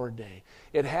in our day.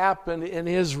 It happened in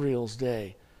Israel's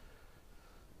day.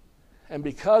 And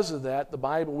because of that, the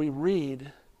Bible, we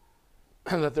read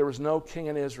that there was no king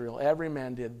in Israel. Every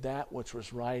man did that which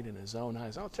was right in his own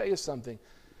eyes. I'll tell you something.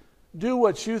 Do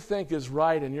what you think is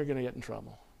right and you're going to get in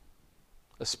trouble.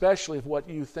 Especially if what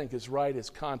you think is right is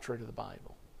contrary to the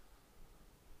Bible.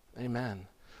 Amen.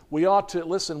 We ought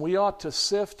to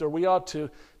sift, or we ought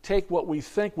to take what we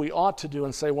think we ought to do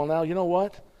and say, well, now, you know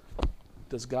what?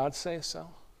 Does God say so?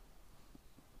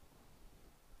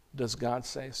 Does God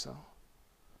say so?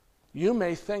 You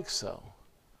may think so,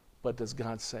 but does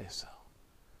God say so?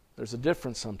 There's a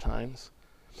difference sometimes,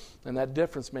 and that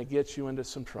difference may get you into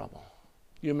some trouble.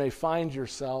 You may find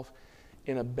yourself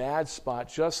in a bad spot,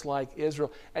 just like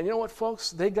Israel. And you know what,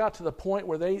 folks? They got to the point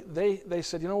where they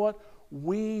said, you know what?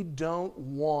 We don't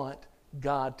want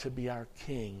God to be our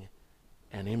king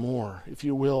anymore. If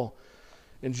you will,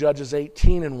 in Judges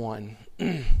 18:1.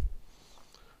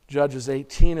 Judges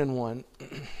 18:1.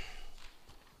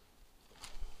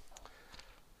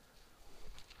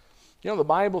 The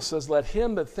Bible says, "Let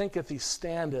him that thinketh he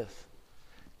standeth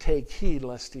take heed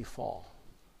lest he fall."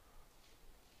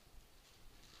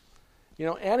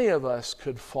 Any of us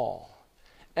could fall.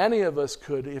 Any of us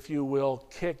could, if you will,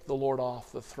 kick the Lord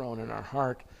off the throne in our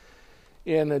heart.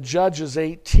 In Judges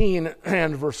 18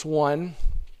 and verse 1,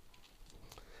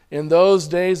 "In those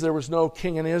days there was no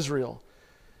king in Israel,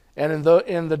 and in those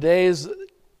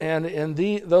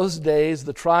days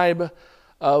the tribe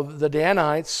of the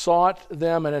Danites sought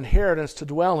them an inheritance to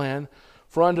dwell in,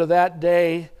 for unto that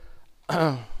day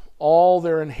all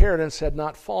their inheritance had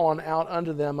not fallen out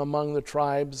unto them among the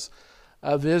tribes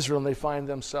of Israel," and they find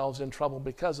themselves in trouble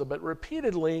because of it.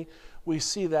 Repeatedly, we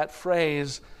see that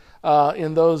phrase,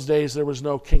 in those days there was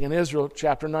no king in Israel.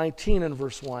 Chapter 19 and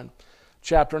verse 1.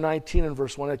 Chapter 19 and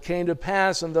verse 1. "It came to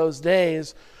pass in those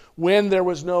days when there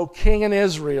was no king in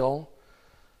Israel,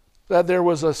 that there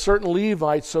was a certain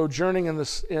Levite sojourning on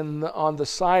the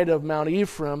side of Mount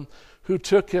Ephraim, who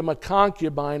took him a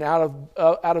concubine out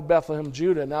of Bethlehem,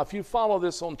 Judah." Now, if you follow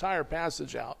this entire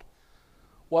passage out,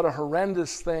 what a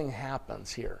horrendous thing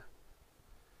happens here.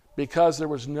 Because there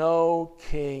was no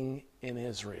king in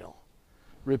Israel.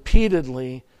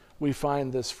 Repeatedly, we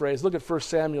find this phrase. Look at 1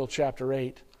 Samuel chapter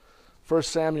 8. 1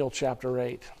 Samuel chapter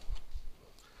 8.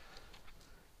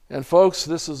 And folks,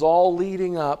 this is all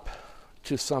leading up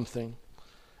to something.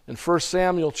 In 1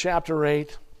 Samuel chapter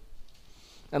 8,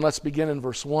 and let's begin in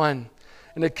verse 1.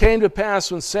 "And it came to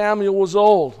pass when Samuel was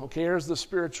old." Okay, here's the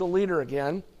spiritual leader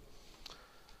again.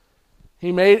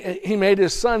 He made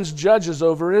his sons judges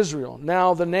over Israel.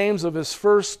 Now the names of his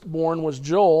firstborn was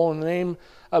Joel, and the name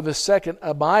of his second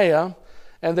Abiah,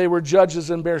 and they were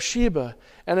judges in Beersheba.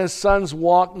 And his sons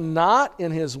walked not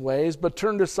in his ways, but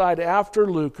turned aside after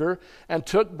lucre, and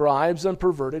took bribes and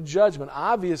perverted judgment.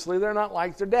 Obviously, they're not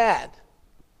like their dad.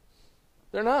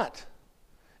 They're not.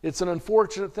 It's an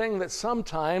unfortunate thing that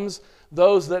sometimes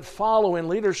those that follow in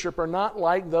leadership are not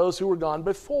like those who were gone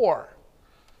before.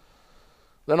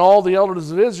 "Then all the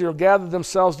elders of Israel gathered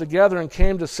themselves together and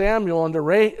came to Samuel unto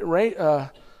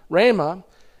Ramah,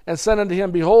 and said unto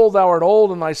him, Behold, thou art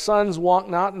old, and thy sons walk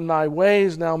not in thy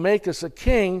ways. Now make us a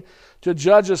king to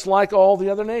judge us like all the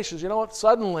other nations." You know what?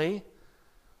 Suddenly,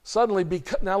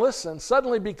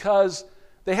 because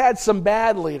they had some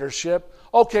bad leadership,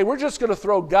 okay, we're just going to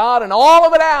throw God and all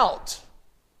of it out.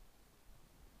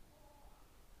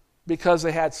 Because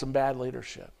they had some bad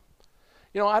leadership.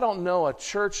 I don't know a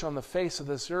church on the face of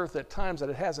this earth at times that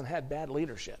it hasn't had bad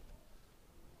leadership.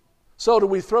 So do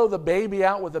we throw the baby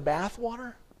out with the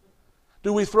bathwater?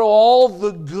 Do we throw all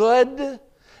the good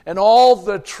and all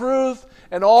the truth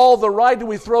and all the right? Do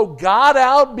we throw God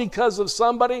out because of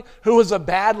somebody who is a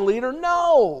bad leader?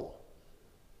 No.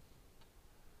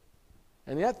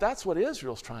 And yet that's what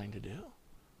Israel's trying to do.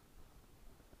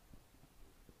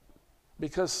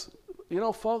 Because,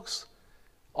 folks,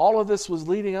 all of this was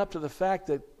leading up to the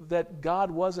fact that God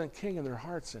wasn't king in their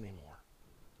hearts anymore.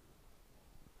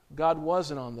 God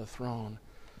wasn't on the throne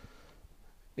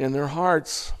in their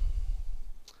hearts.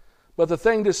 "But the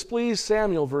thing displeased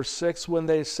Samuel," verse 6, "when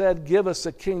they said, Give us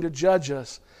a king to judge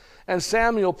us. And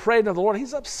Samuel prayed unto the Lord."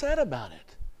 He's upset about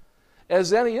it.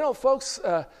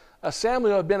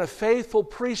 Samuel had been a faithful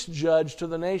priest judge to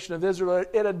the nation of Israel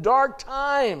at a dark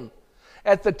time.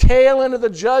 At the tail end of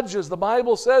the judges, the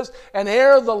Bible says, "And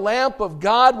ere the lamp of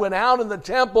God went out in the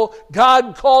temple,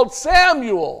 God called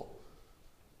Samuel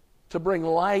to bring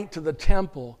light to the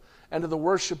temple and to the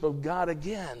worship of God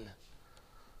again."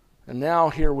 And now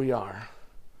here we are.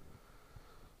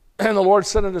 "And the Lord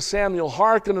said unto Samuel,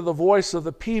 Hearken to the voice of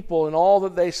the people and all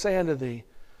that they say unto thee.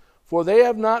 For they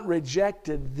have not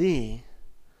rejected thee,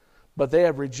 but they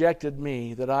have rejected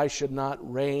me, that I should not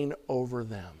reign over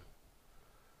them."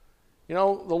 The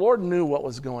Lord knew what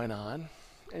was going on.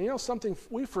 And something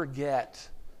we forget.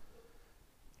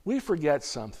 We forget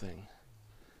something.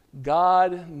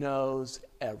 God knows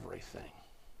everything.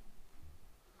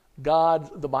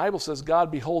 The Bible says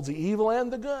God beholds the evil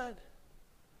and the good.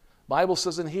 The Bible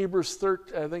says in Hebrews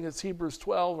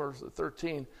 12 or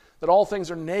 13, that all things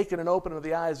are naked and open to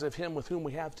the eyes of him with whom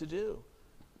we have to do.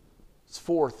 It's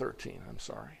 4:13, I'm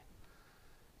sorry.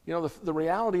 The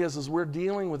reality is we're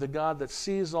dealing with a God that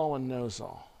sees all and knows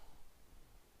all.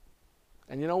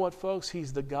 And you know what, folks?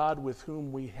 He's the God with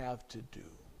whom we have to do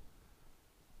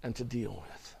and to deal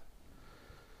with.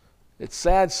 It's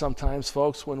sad sometimes,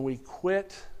 folks, when we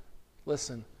quit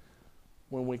listening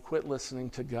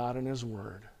to God and His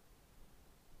Word.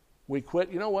 We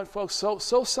quit. You know what, folks? So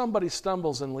somebody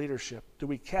stumbles in leadership. Do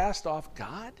we cast off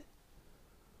God?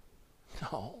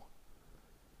 No.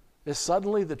 Is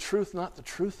suddenly the truth not the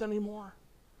truth anymore?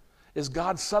 Is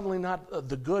God suddenly not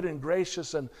the good and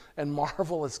gracious and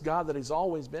marvelous God that He's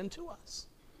always been to us?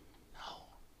 No.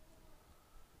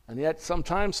 And yet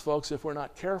sometimes, folks, if we're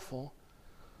not careful,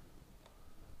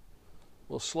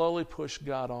 we'll slowly push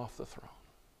God off the throne.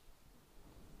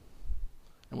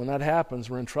 And when that happens,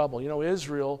 we're in trouble.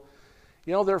 Israel,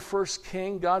 their first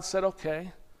king, God said,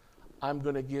 okay, I'm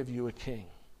going to give you a king.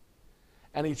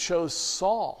 And He chose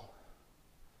Saul.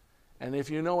 And if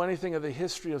you know anything of the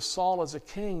history of Saul as a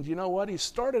king, do you know what? He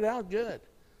started out good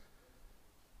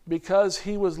because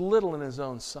he was little in his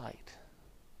own sight.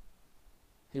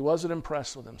 He wasn't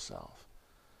impressed with himself.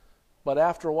 But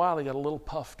after a while, he got a little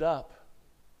puffed up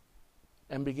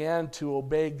and began to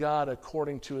obey God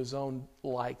according to his own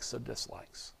likes and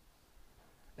dislikes.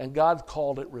 And God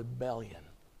called it rebellion.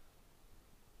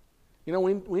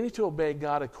 We need to obey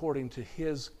God according to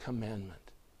His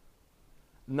commandment,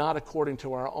 not according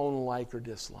to our own like or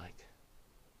dislike.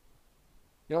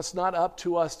 It's not up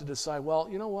to us to decide, well,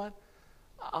 you know what?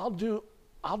 I'll do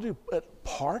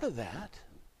part of that,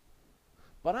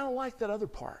 but I don't like that other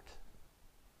part.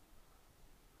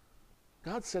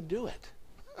 God said, do it,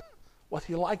 whether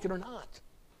you like it or not.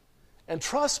 And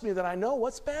trust me that I know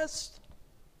what's best.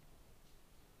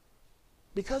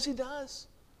 Because He does.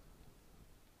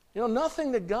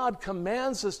 Nothing that God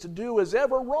commands us to do is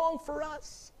ever wrong for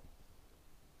us.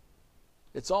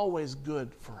 It's always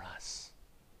good for us.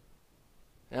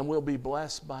 And we'll be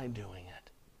blessed by doing it.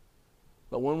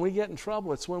 But when we get in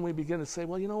trouble, it's when we begin to say,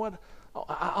 well, you know what?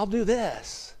 I'll do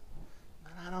this.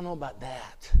 But I don't know about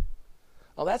that.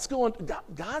 Oh, that's going,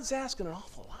 God's asking an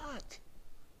awful lot.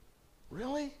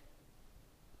 Really?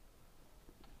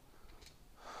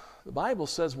 The Bible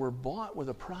says we're bought with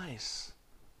a price.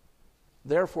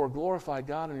 Therefore, glorify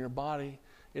God in your body,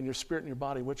 in your spirit and your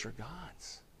body, which are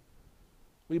God's.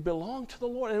 We belong to the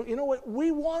Lord. And you know what?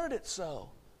 We wanted it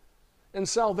so. In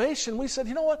salvation, we said,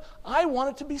 you know what? I want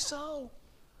it to be so.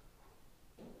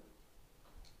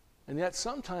 And yet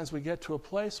sometimes we get to a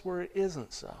place where it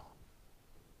isn't so.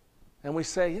 And we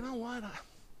say, you know what?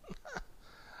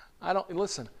 I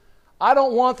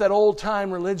don't want that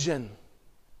old-time religion.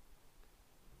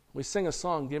 We sing a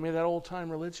song, give me that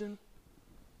old-time religion.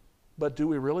 But do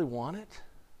we really want it?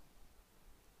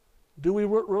 Do we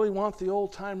really want the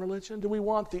old-time religion? Do we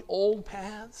want the old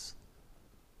paths?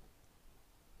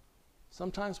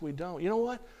 Sometimes we don't. You know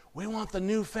what? We want the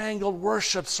newfangled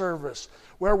worship service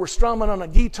where we're strumming on a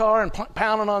guitar and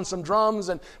pounding on some drums,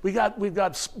 and we've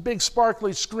got big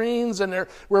sparkly screens, and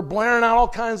we're blaring out all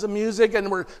kinds of music, and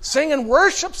we're singing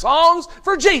worship songs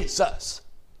for Jesus.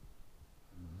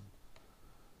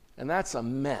 And that's a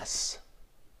mess.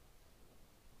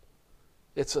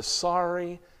 It's a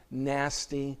sorry,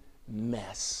 nasty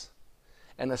mess.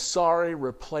 And a sorry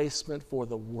replacement for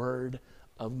the Word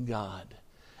of God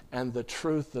and the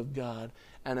truth of God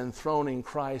and enthroning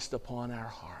Christ upon our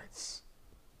hearts.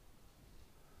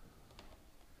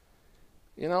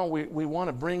 We want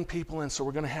to bring people in, so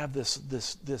we're going to have this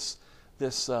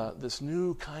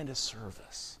new kind of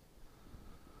service.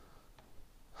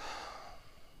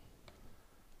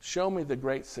 Show me the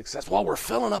great success. Well, we're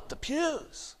filling up the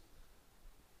pews.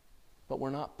 But we're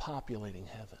not populating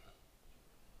heaven.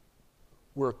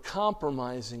 We're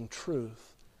compromising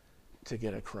truth to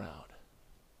get a crowd.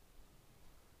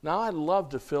 Now, I'd love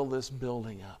to fill this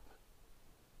building up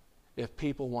if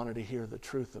people wanted to hear the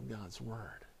truth of God's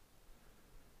Word.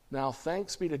 Now,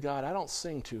 thanks be to God, I don't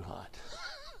sing too hot.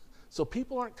 So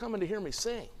people aren't coming to hear me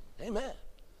sing. Amen.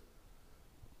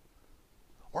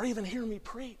 Or even hear me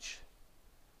preach.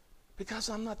 Because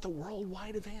I'm not the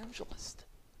worldwide evangelist.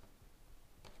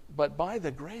 But by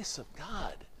the grace of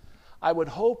God, I would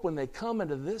hope when they come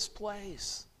into this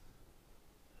place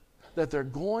that they're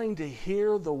going to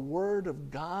hear the Word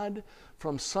of God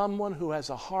from someone who has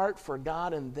a heart for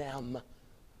God and them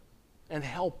and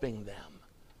helping them.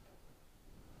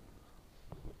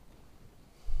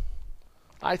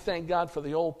 I thank God for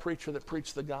the old preacher that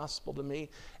preached the gospel to me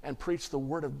and preached the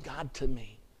Word of God to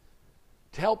me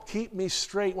to help keep me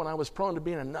straight when I was prone to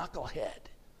being a knucklehead.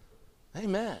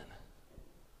 Amen.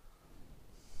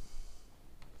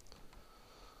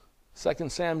 2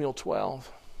 Samuel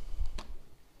 12.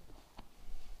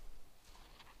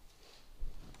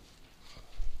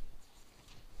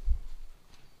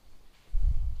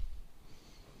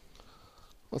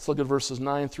 Let's look at verses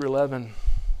 9 through 11.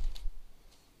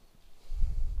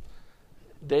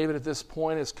 David at this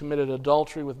point has committed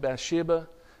adultery with Bathsheba.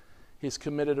 He's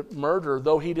committed murder,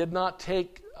 though he did not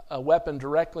take a weapon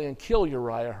directly and kill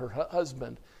Uriah, her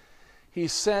husband. He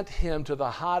sent him to the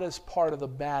hottest part of the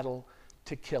battle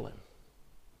to kill him.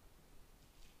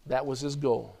 That was his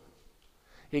goal.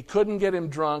 He couldn't get him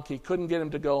drunk. He couldn't get him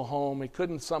to go home. He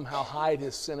couldn't somehow hide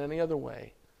his sin any other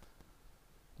way.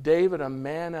 David, a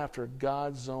man after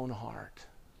God's own heart,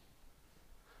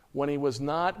 when he was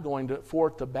not going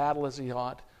forth to battle as he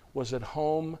ought, was at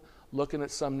home looking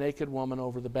at some naked woman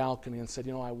over the balcony and said,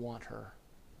 I want her.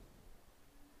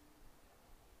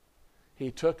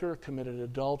 He took her, committed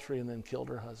adultery, and then killed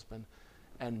her husband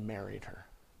and married her.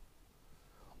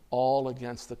 All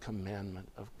against the commandment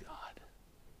of God.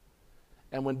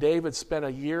 And when David spent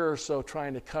a year or so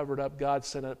trying to cover it up, God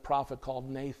sent a prophet called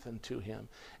Nathan to him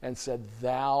and said,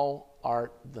 "Thou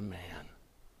art the man.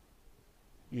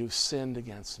 You've sinned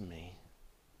against me."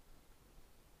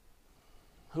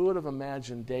 Who would have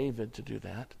imagined David to do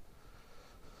that?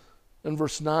 In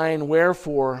verse 9,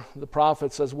 wherefore, the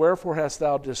prophet says, "Wherefore hast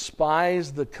thou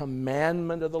despised the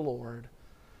commandment of the Lord,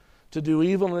 to do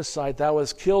evil in his sight? Thou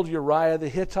hast killed Uriah the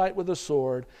Hittite with a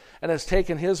sword, and hast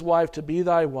taken his wife to be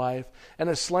thy wife, and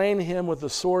hast slain him with the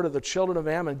sword of the children of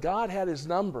Ammon." God had his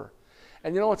number.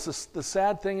 And what's the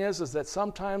sad thing is that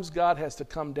sometimes God has to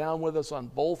come down with us on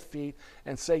both feet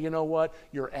and say, you know what,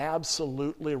 you're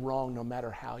absolutely wrong no matter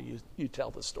how you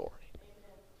tell the story.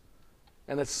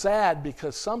 And it's sad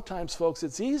because sometimes, folks,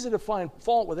 it's easy to find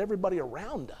fault with everybody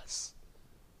around us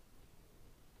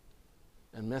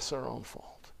and miss our own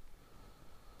fault.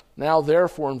 Now,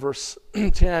 therefore, in verse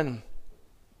 10,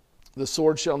 "The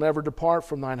sword shall never depart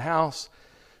from thine house,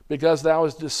 because thou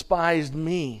hast despised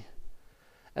me,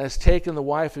 and hast taken the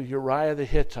wife of Uriah the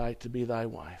Hittite to be thy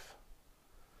wife."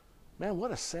 Man,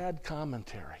 what a sad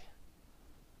commentary.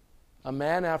 A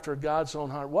man after God's own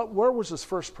heart. Where was his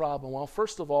first problem? Well,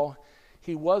 first of all,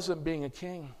 he wasn't being a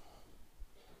king.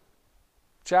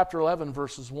 Chapter 11,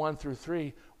 verses 1 through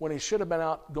 3, when he should have been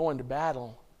out going to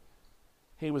battle,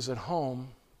 he was at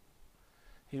home.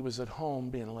 He was at home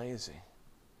being lazy.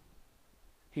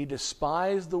 He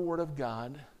despised the Word of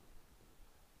God,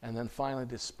 and then finally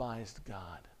despised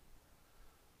God.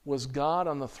 Was God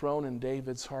on the throne in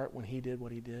David's heart when he did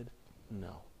what he did?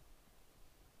 No.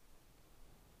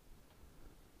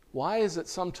 Why is it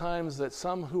sometimes that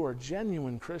some who are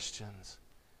genuine Christians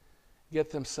get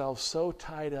themselves so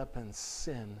tied up in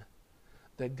sin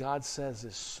that God says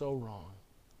is so wrong?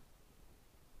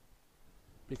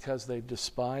 Because they've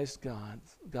despised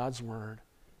God's Word,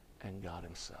 and God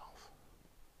Himself.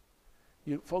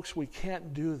 Folks, we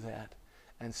can't do that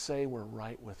and say we're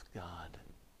right with God,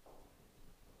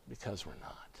 because we're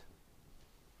not.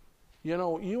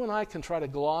 You and I can try to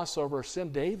gloss over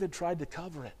sin. David tried to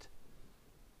cover it.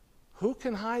 Who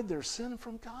can hide their sin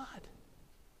from God?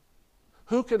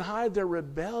 Who can hide their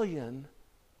rebellion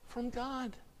from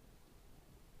God?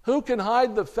 Who can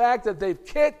hide the fact that they've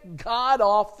kicked God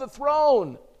off the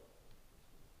throne?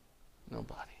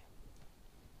 Nobody.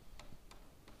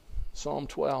 Psalm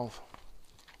 12.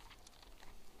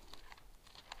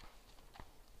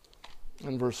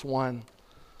 In verse 1.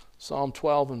 Psalm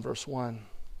 12 and verse 1.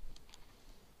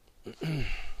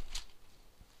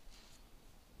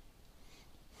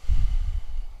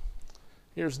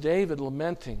 Here's David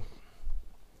lamenting.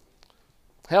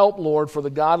 "Help, Lord, for the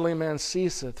godly man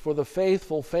ceaseth, for the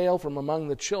faithful fail from among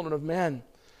the children of men.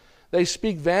 They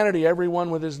speak vanity, every one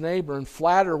with his neighbor, and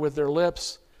flatter with their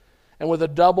lips, and with a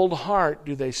doubled heart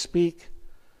do they speak.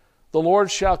 The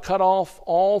Lord shall cut off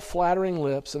all flattering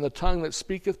lips, and the tongue that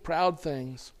speaketh proud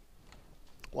things."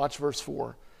 Watch verse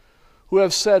 4. "Who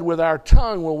have said, with our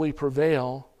tongue will we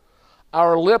prevail.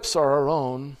 Our lips are our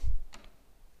own."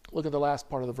 Look at the last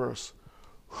part of the verse.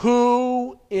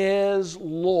 "Who is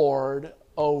Lord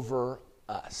over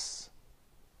us?"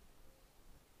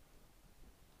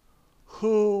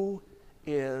 Who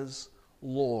is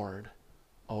Lord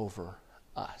over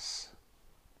us?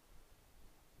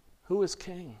 Who is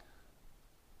king?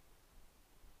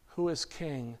 Who is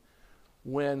king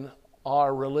when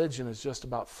our religion is just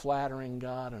about flattering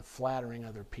God and flattering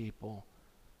other people,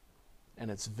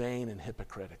 and it's vain and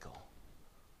hypocritical?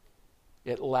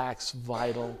 It lacks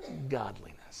vital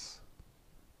godliness.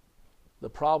 The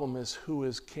problem is, who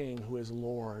is king, who is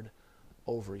Lord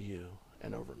over you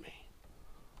and over me?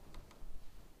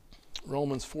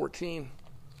 Romans 14.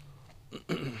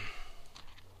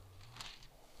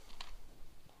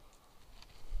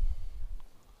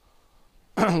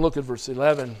 Look at verse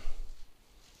 11.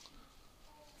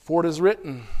 "For it is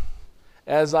written,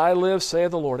 As I live,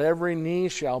 saith the Lord, every knee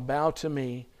shall bow to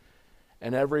me,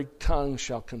 and every tongue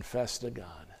shall confess to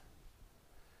God."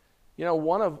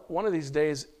 One of these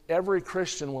days, every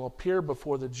Christian will appear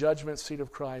before the judgment seat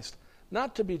of Christ,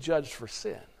 not to be judged for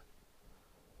sin,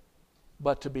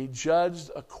 but to be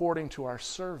judged according to our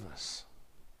service.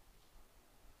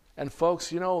 And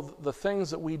folks, you know, the things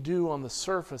that we do on the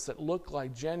surface that look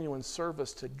like genuine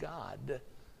service to God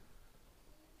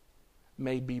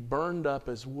may be burned up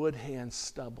as wood hand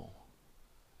stubble,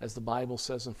 as the Bible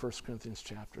says in 1 Corinthians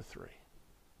chapter 3.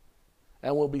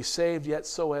 And will be saved yet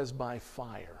so as by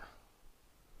fire,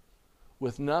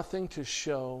 with nothing to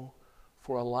show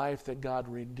for a life that God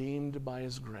redeemed by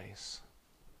His grace.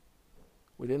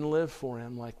 We didn't live for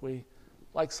Him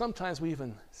like sometimes we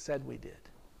even said we did.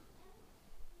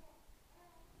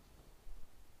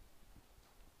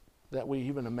 That we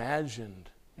even imagined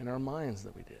in our minds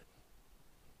that we did.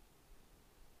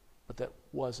 But that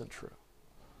wasn't true.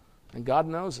 And God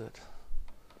knows it.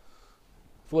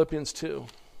 Philippians 2.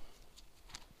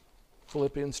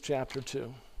 Philippians chapter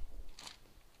 2.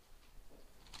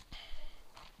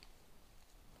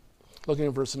 Looking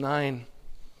at verse 9.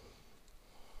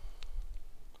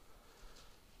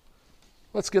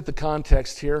 Let's get the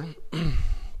context here.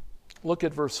 Look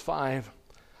at verse 5.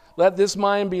 Let this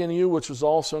mind be in you, which was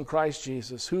also in Christ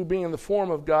Jesus, who being in the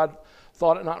form of God,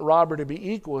 thought it not robbery to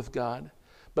be equal with God,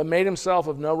 but made himself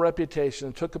of no reputation,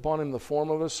 and took upon him the form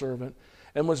of a servant,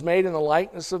 and was made in the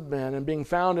likeness of men, and being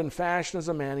found in fashion as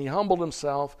a man, he humbled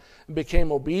himself, and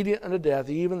became obedient unto death,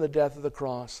 even the death of the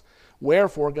cross.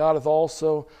 Wherefore God hath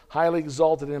also highly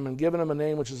exalted him, and given him a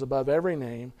name which is above every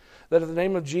name, that at the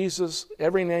name of Jesus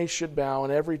every knee should bow,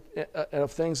 and every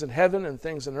of things in heaven, and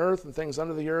things in earth, and things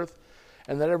under the earth,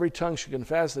 and that every tongue should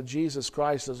confess that Jesus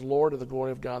Christ is Lord, to the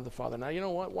glory of God the Father. Now, you know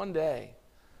what? One day,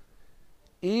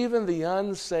 even the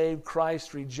unsaved,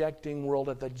 Christ-rejecting world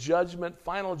at the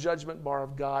final judgment bar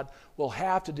of God will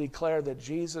have to declare that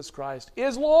Jesus Christ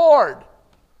is Lord,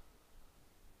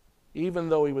 even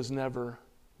though He was never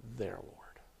their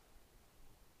Lord.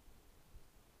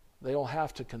 They will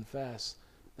have to confess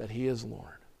that He is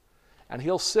Lord. And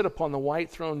He'll sit upon the white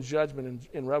throne judgment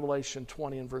in Revelation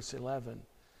 20 and verse 11.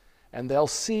 And they'll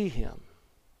see Him.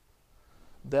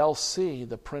 They'll see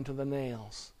the print of the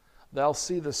nails. They'll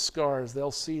see the scars.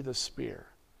 They'll see the spear,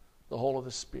 the hole of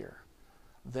the spear.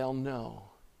 They'll know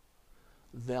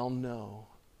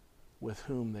with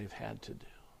whom they've had to do.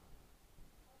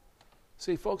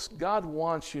 See, folks, God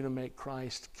wants you to make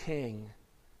Christ King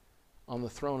on the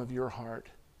throne of your heart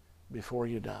before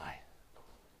you die.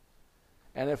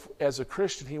 And if, as a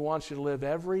Christian, He wants you to live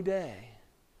every day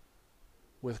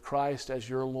with Christ as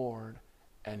your Lord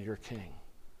and your King.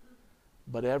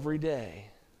 But every day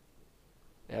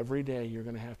you're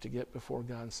going to have to get before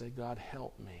God and say, God,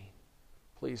 help me.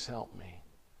 Please help me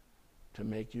to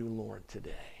make You Lord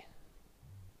today.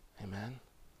 Amen?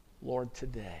 Lord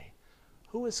today.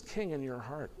 Who is King in your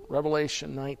heart?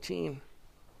 Revelation 19.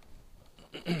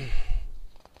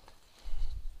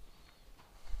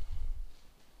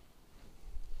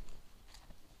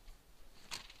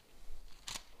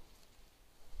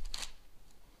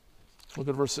 Look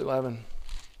at verse 11.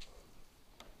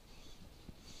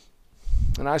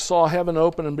 And I saw heaven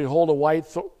open, and behold, a white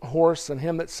horse, and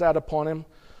him that sat upon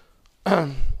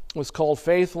him was called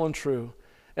Faithful and True.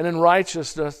 And in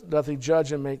righteousness doth he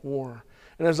judge and make war.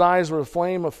 And his eyes were a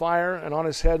flame of fire, and on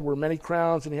his head were many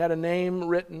crowns, and he had a name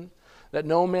written that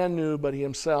no man knew but he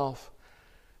himself.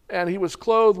 And he was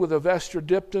clothed with a vesture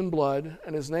dipped in blood,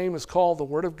 and his name is called the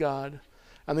Word of God.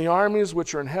 And the armies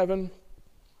which are in heaven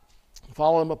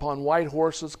follow him upon white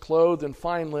horses, clothed in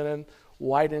fine linen,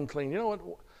 white and clean. You know what?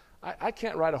 I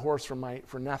can't ride a horse for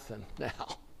nothing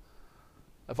now.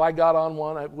 If I got on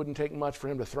one, it wouldn't take much for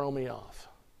him to throw me off.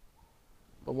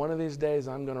 But one of these days,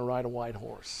 I'm going to ride a white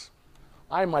horse.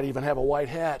 I might even have a white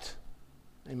hat.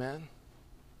 Amen?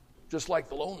 Just like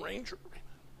the Lone Ranger.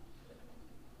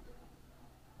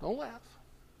 Don't laugh.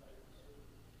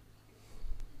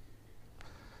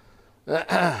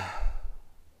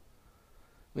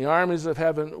 The armies of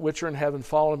heaven, which are in heaven,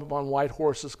 follow him upon white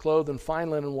horses, clothed in fine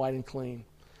linen, white and clean.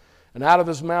 And out of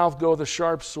his mouth goeth a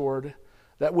sharp sword,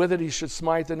 that with it he should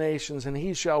smite the nations, and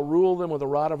he shall rule them with a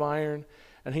rod of iron.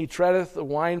 And he treadeth the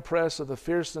winepress of the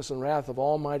fierceness and wrath of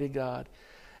Almighty God.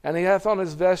 And he hath on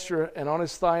his vesture and on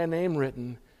his thigh a name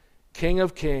written, King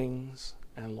of Kings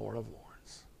and Lord of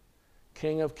Lords.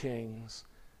 King of Kings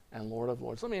and Lord of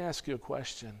Lords. Let me ask you a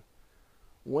question.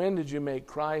 When did you make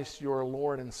Christ your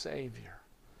Lord and Savior?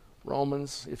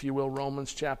 Romans, if you will,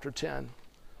 Romans chapter 10.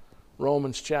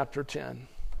 Romans chapter 10.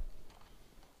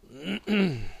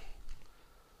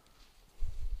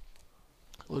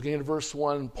 Looking at verse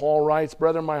 1, Paul writes,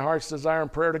 Brethren, my heart's desire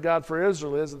and prayer to God for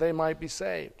Israel is that they might be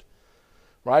saved.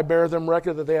 For I bear them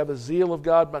record that they have a zeal of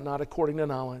God, but not according to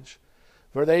knowledge.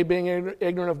 For they, being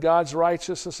ignorant of God's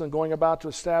righteousness and going about to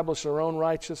establish their own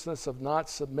righteousness, have not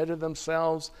submitted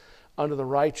themselves unto the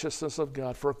righteousness of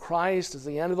God. For Christ is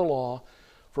the end of the law,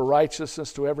 for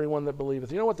righteousness to everyone that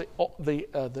believeth. You know what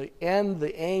the end,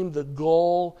 the aim, the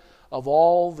goal of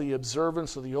all the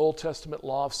observance of the Old Testament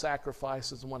law of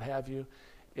sacrifices and what have you?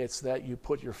 It's that you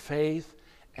put your faith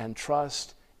and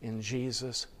trust in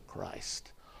Jesus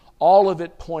Christ. All of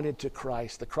it pointed to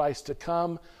Christ, the Christ to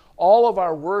come. All of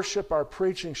our worship, our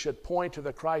preaching should point to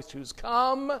the Christ who's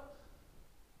come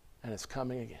and is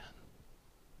coming again.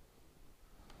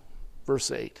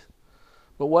 Verse 8.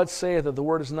 But what saith that the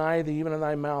word is nigh thee, even in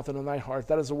thy mouth and in thy heart?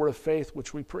 That is the word of faith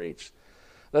which we preach.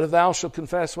 That if thou shalt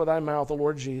confess with thy mouth the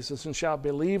Lord Jesus, and shalt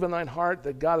believe in thine heart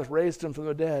that God hath raised him from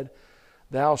the dead,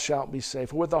 thou shalt be saved.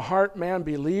 For with the heart man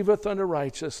believeth unto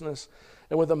righteousness,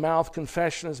 and with the mouth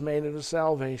confession is made unto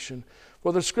salvation.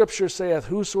 For the Scripture saith,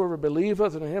 whosoever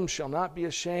believeth in him shall not be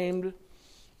ashamed.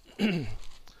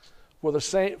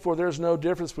 For there is no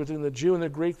difference between the Jew and the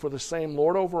Greek, for the same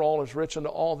Lord over all is rich unto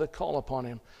all that call upon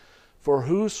him. For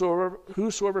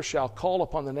whosoever shall call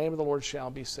upon the name of the Lord shall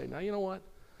be saved. Now you know what?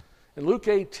 In Luke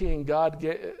 18,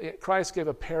 Christ gave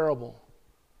a parable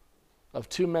of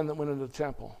two men that went into the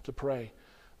temple to pray.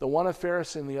 The one a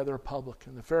Pharisee and the other a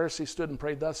publican. The Pharisee stood and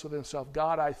prayed thus with himself,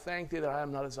 God, I thank thee that I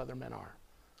am not as other men are,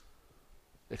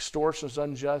 extortioners,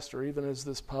 unjust, or even as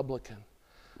this publican.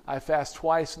 I fast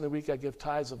twice in the week, I give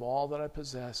tithes of all that I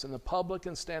possess. And the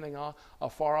publican standing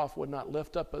afar off would not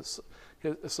lift up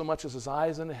so much as his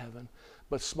eyes into heaven,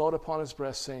 but smote upon his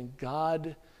breast, saying,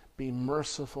 God, be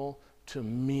merciful to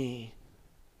me,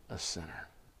 a sinner.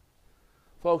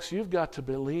 Folks, you've got to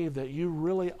believe that you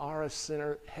really are a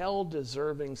sinner,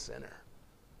 hell-deserving sinner,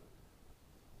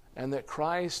 and that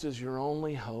Christ is your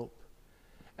only hope.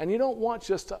 And you don't want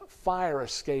just a fire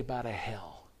escape out of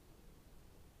hell,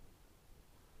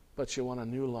 but you want a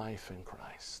new life in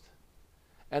Christ.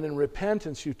 And in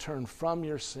repentance, you turn from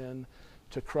your sin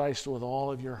to Christ with all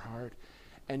of your heart,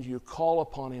 and you call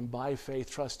upon him by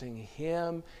faith, trusting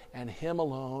him and him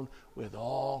alone with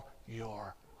all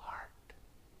your heart.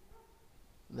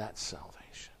 That's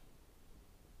salvation.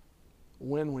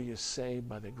 When were you saved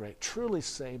by the grace, truly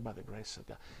saved by the grace of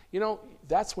God? You know,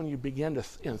 that's when you begin to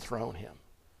enthrone him.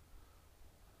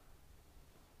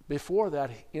 Before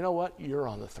that, you know what? You're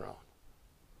on the throne.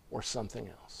 Or something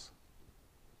else.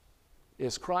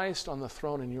 Is Christ on the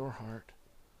throne in your heart,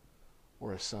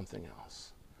 or is something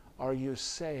else? Are you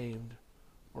saved,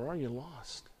 or are you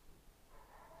lost?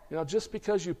 You know, just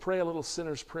because you pray a little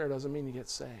sinner's prayer doesn't mean you get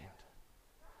saved.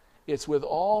 It's with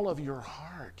all of your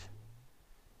heart.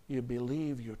 You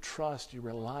believe, you trust, you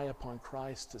rely upon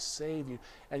Christ to save you.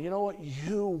 And you know what?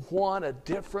 You want a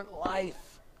different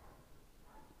life.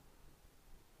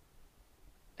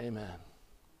 Amen.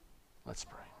 Let's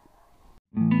pray.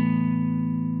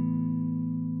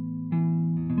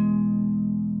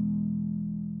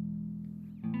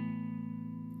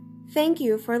 Thank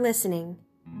you for listening.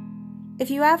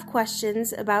 If you have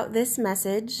questions about this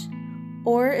message,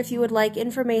 or if you would like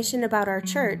information about our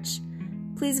church,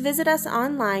 please visit us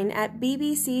online at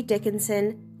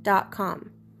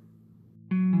bbcdickinson.com.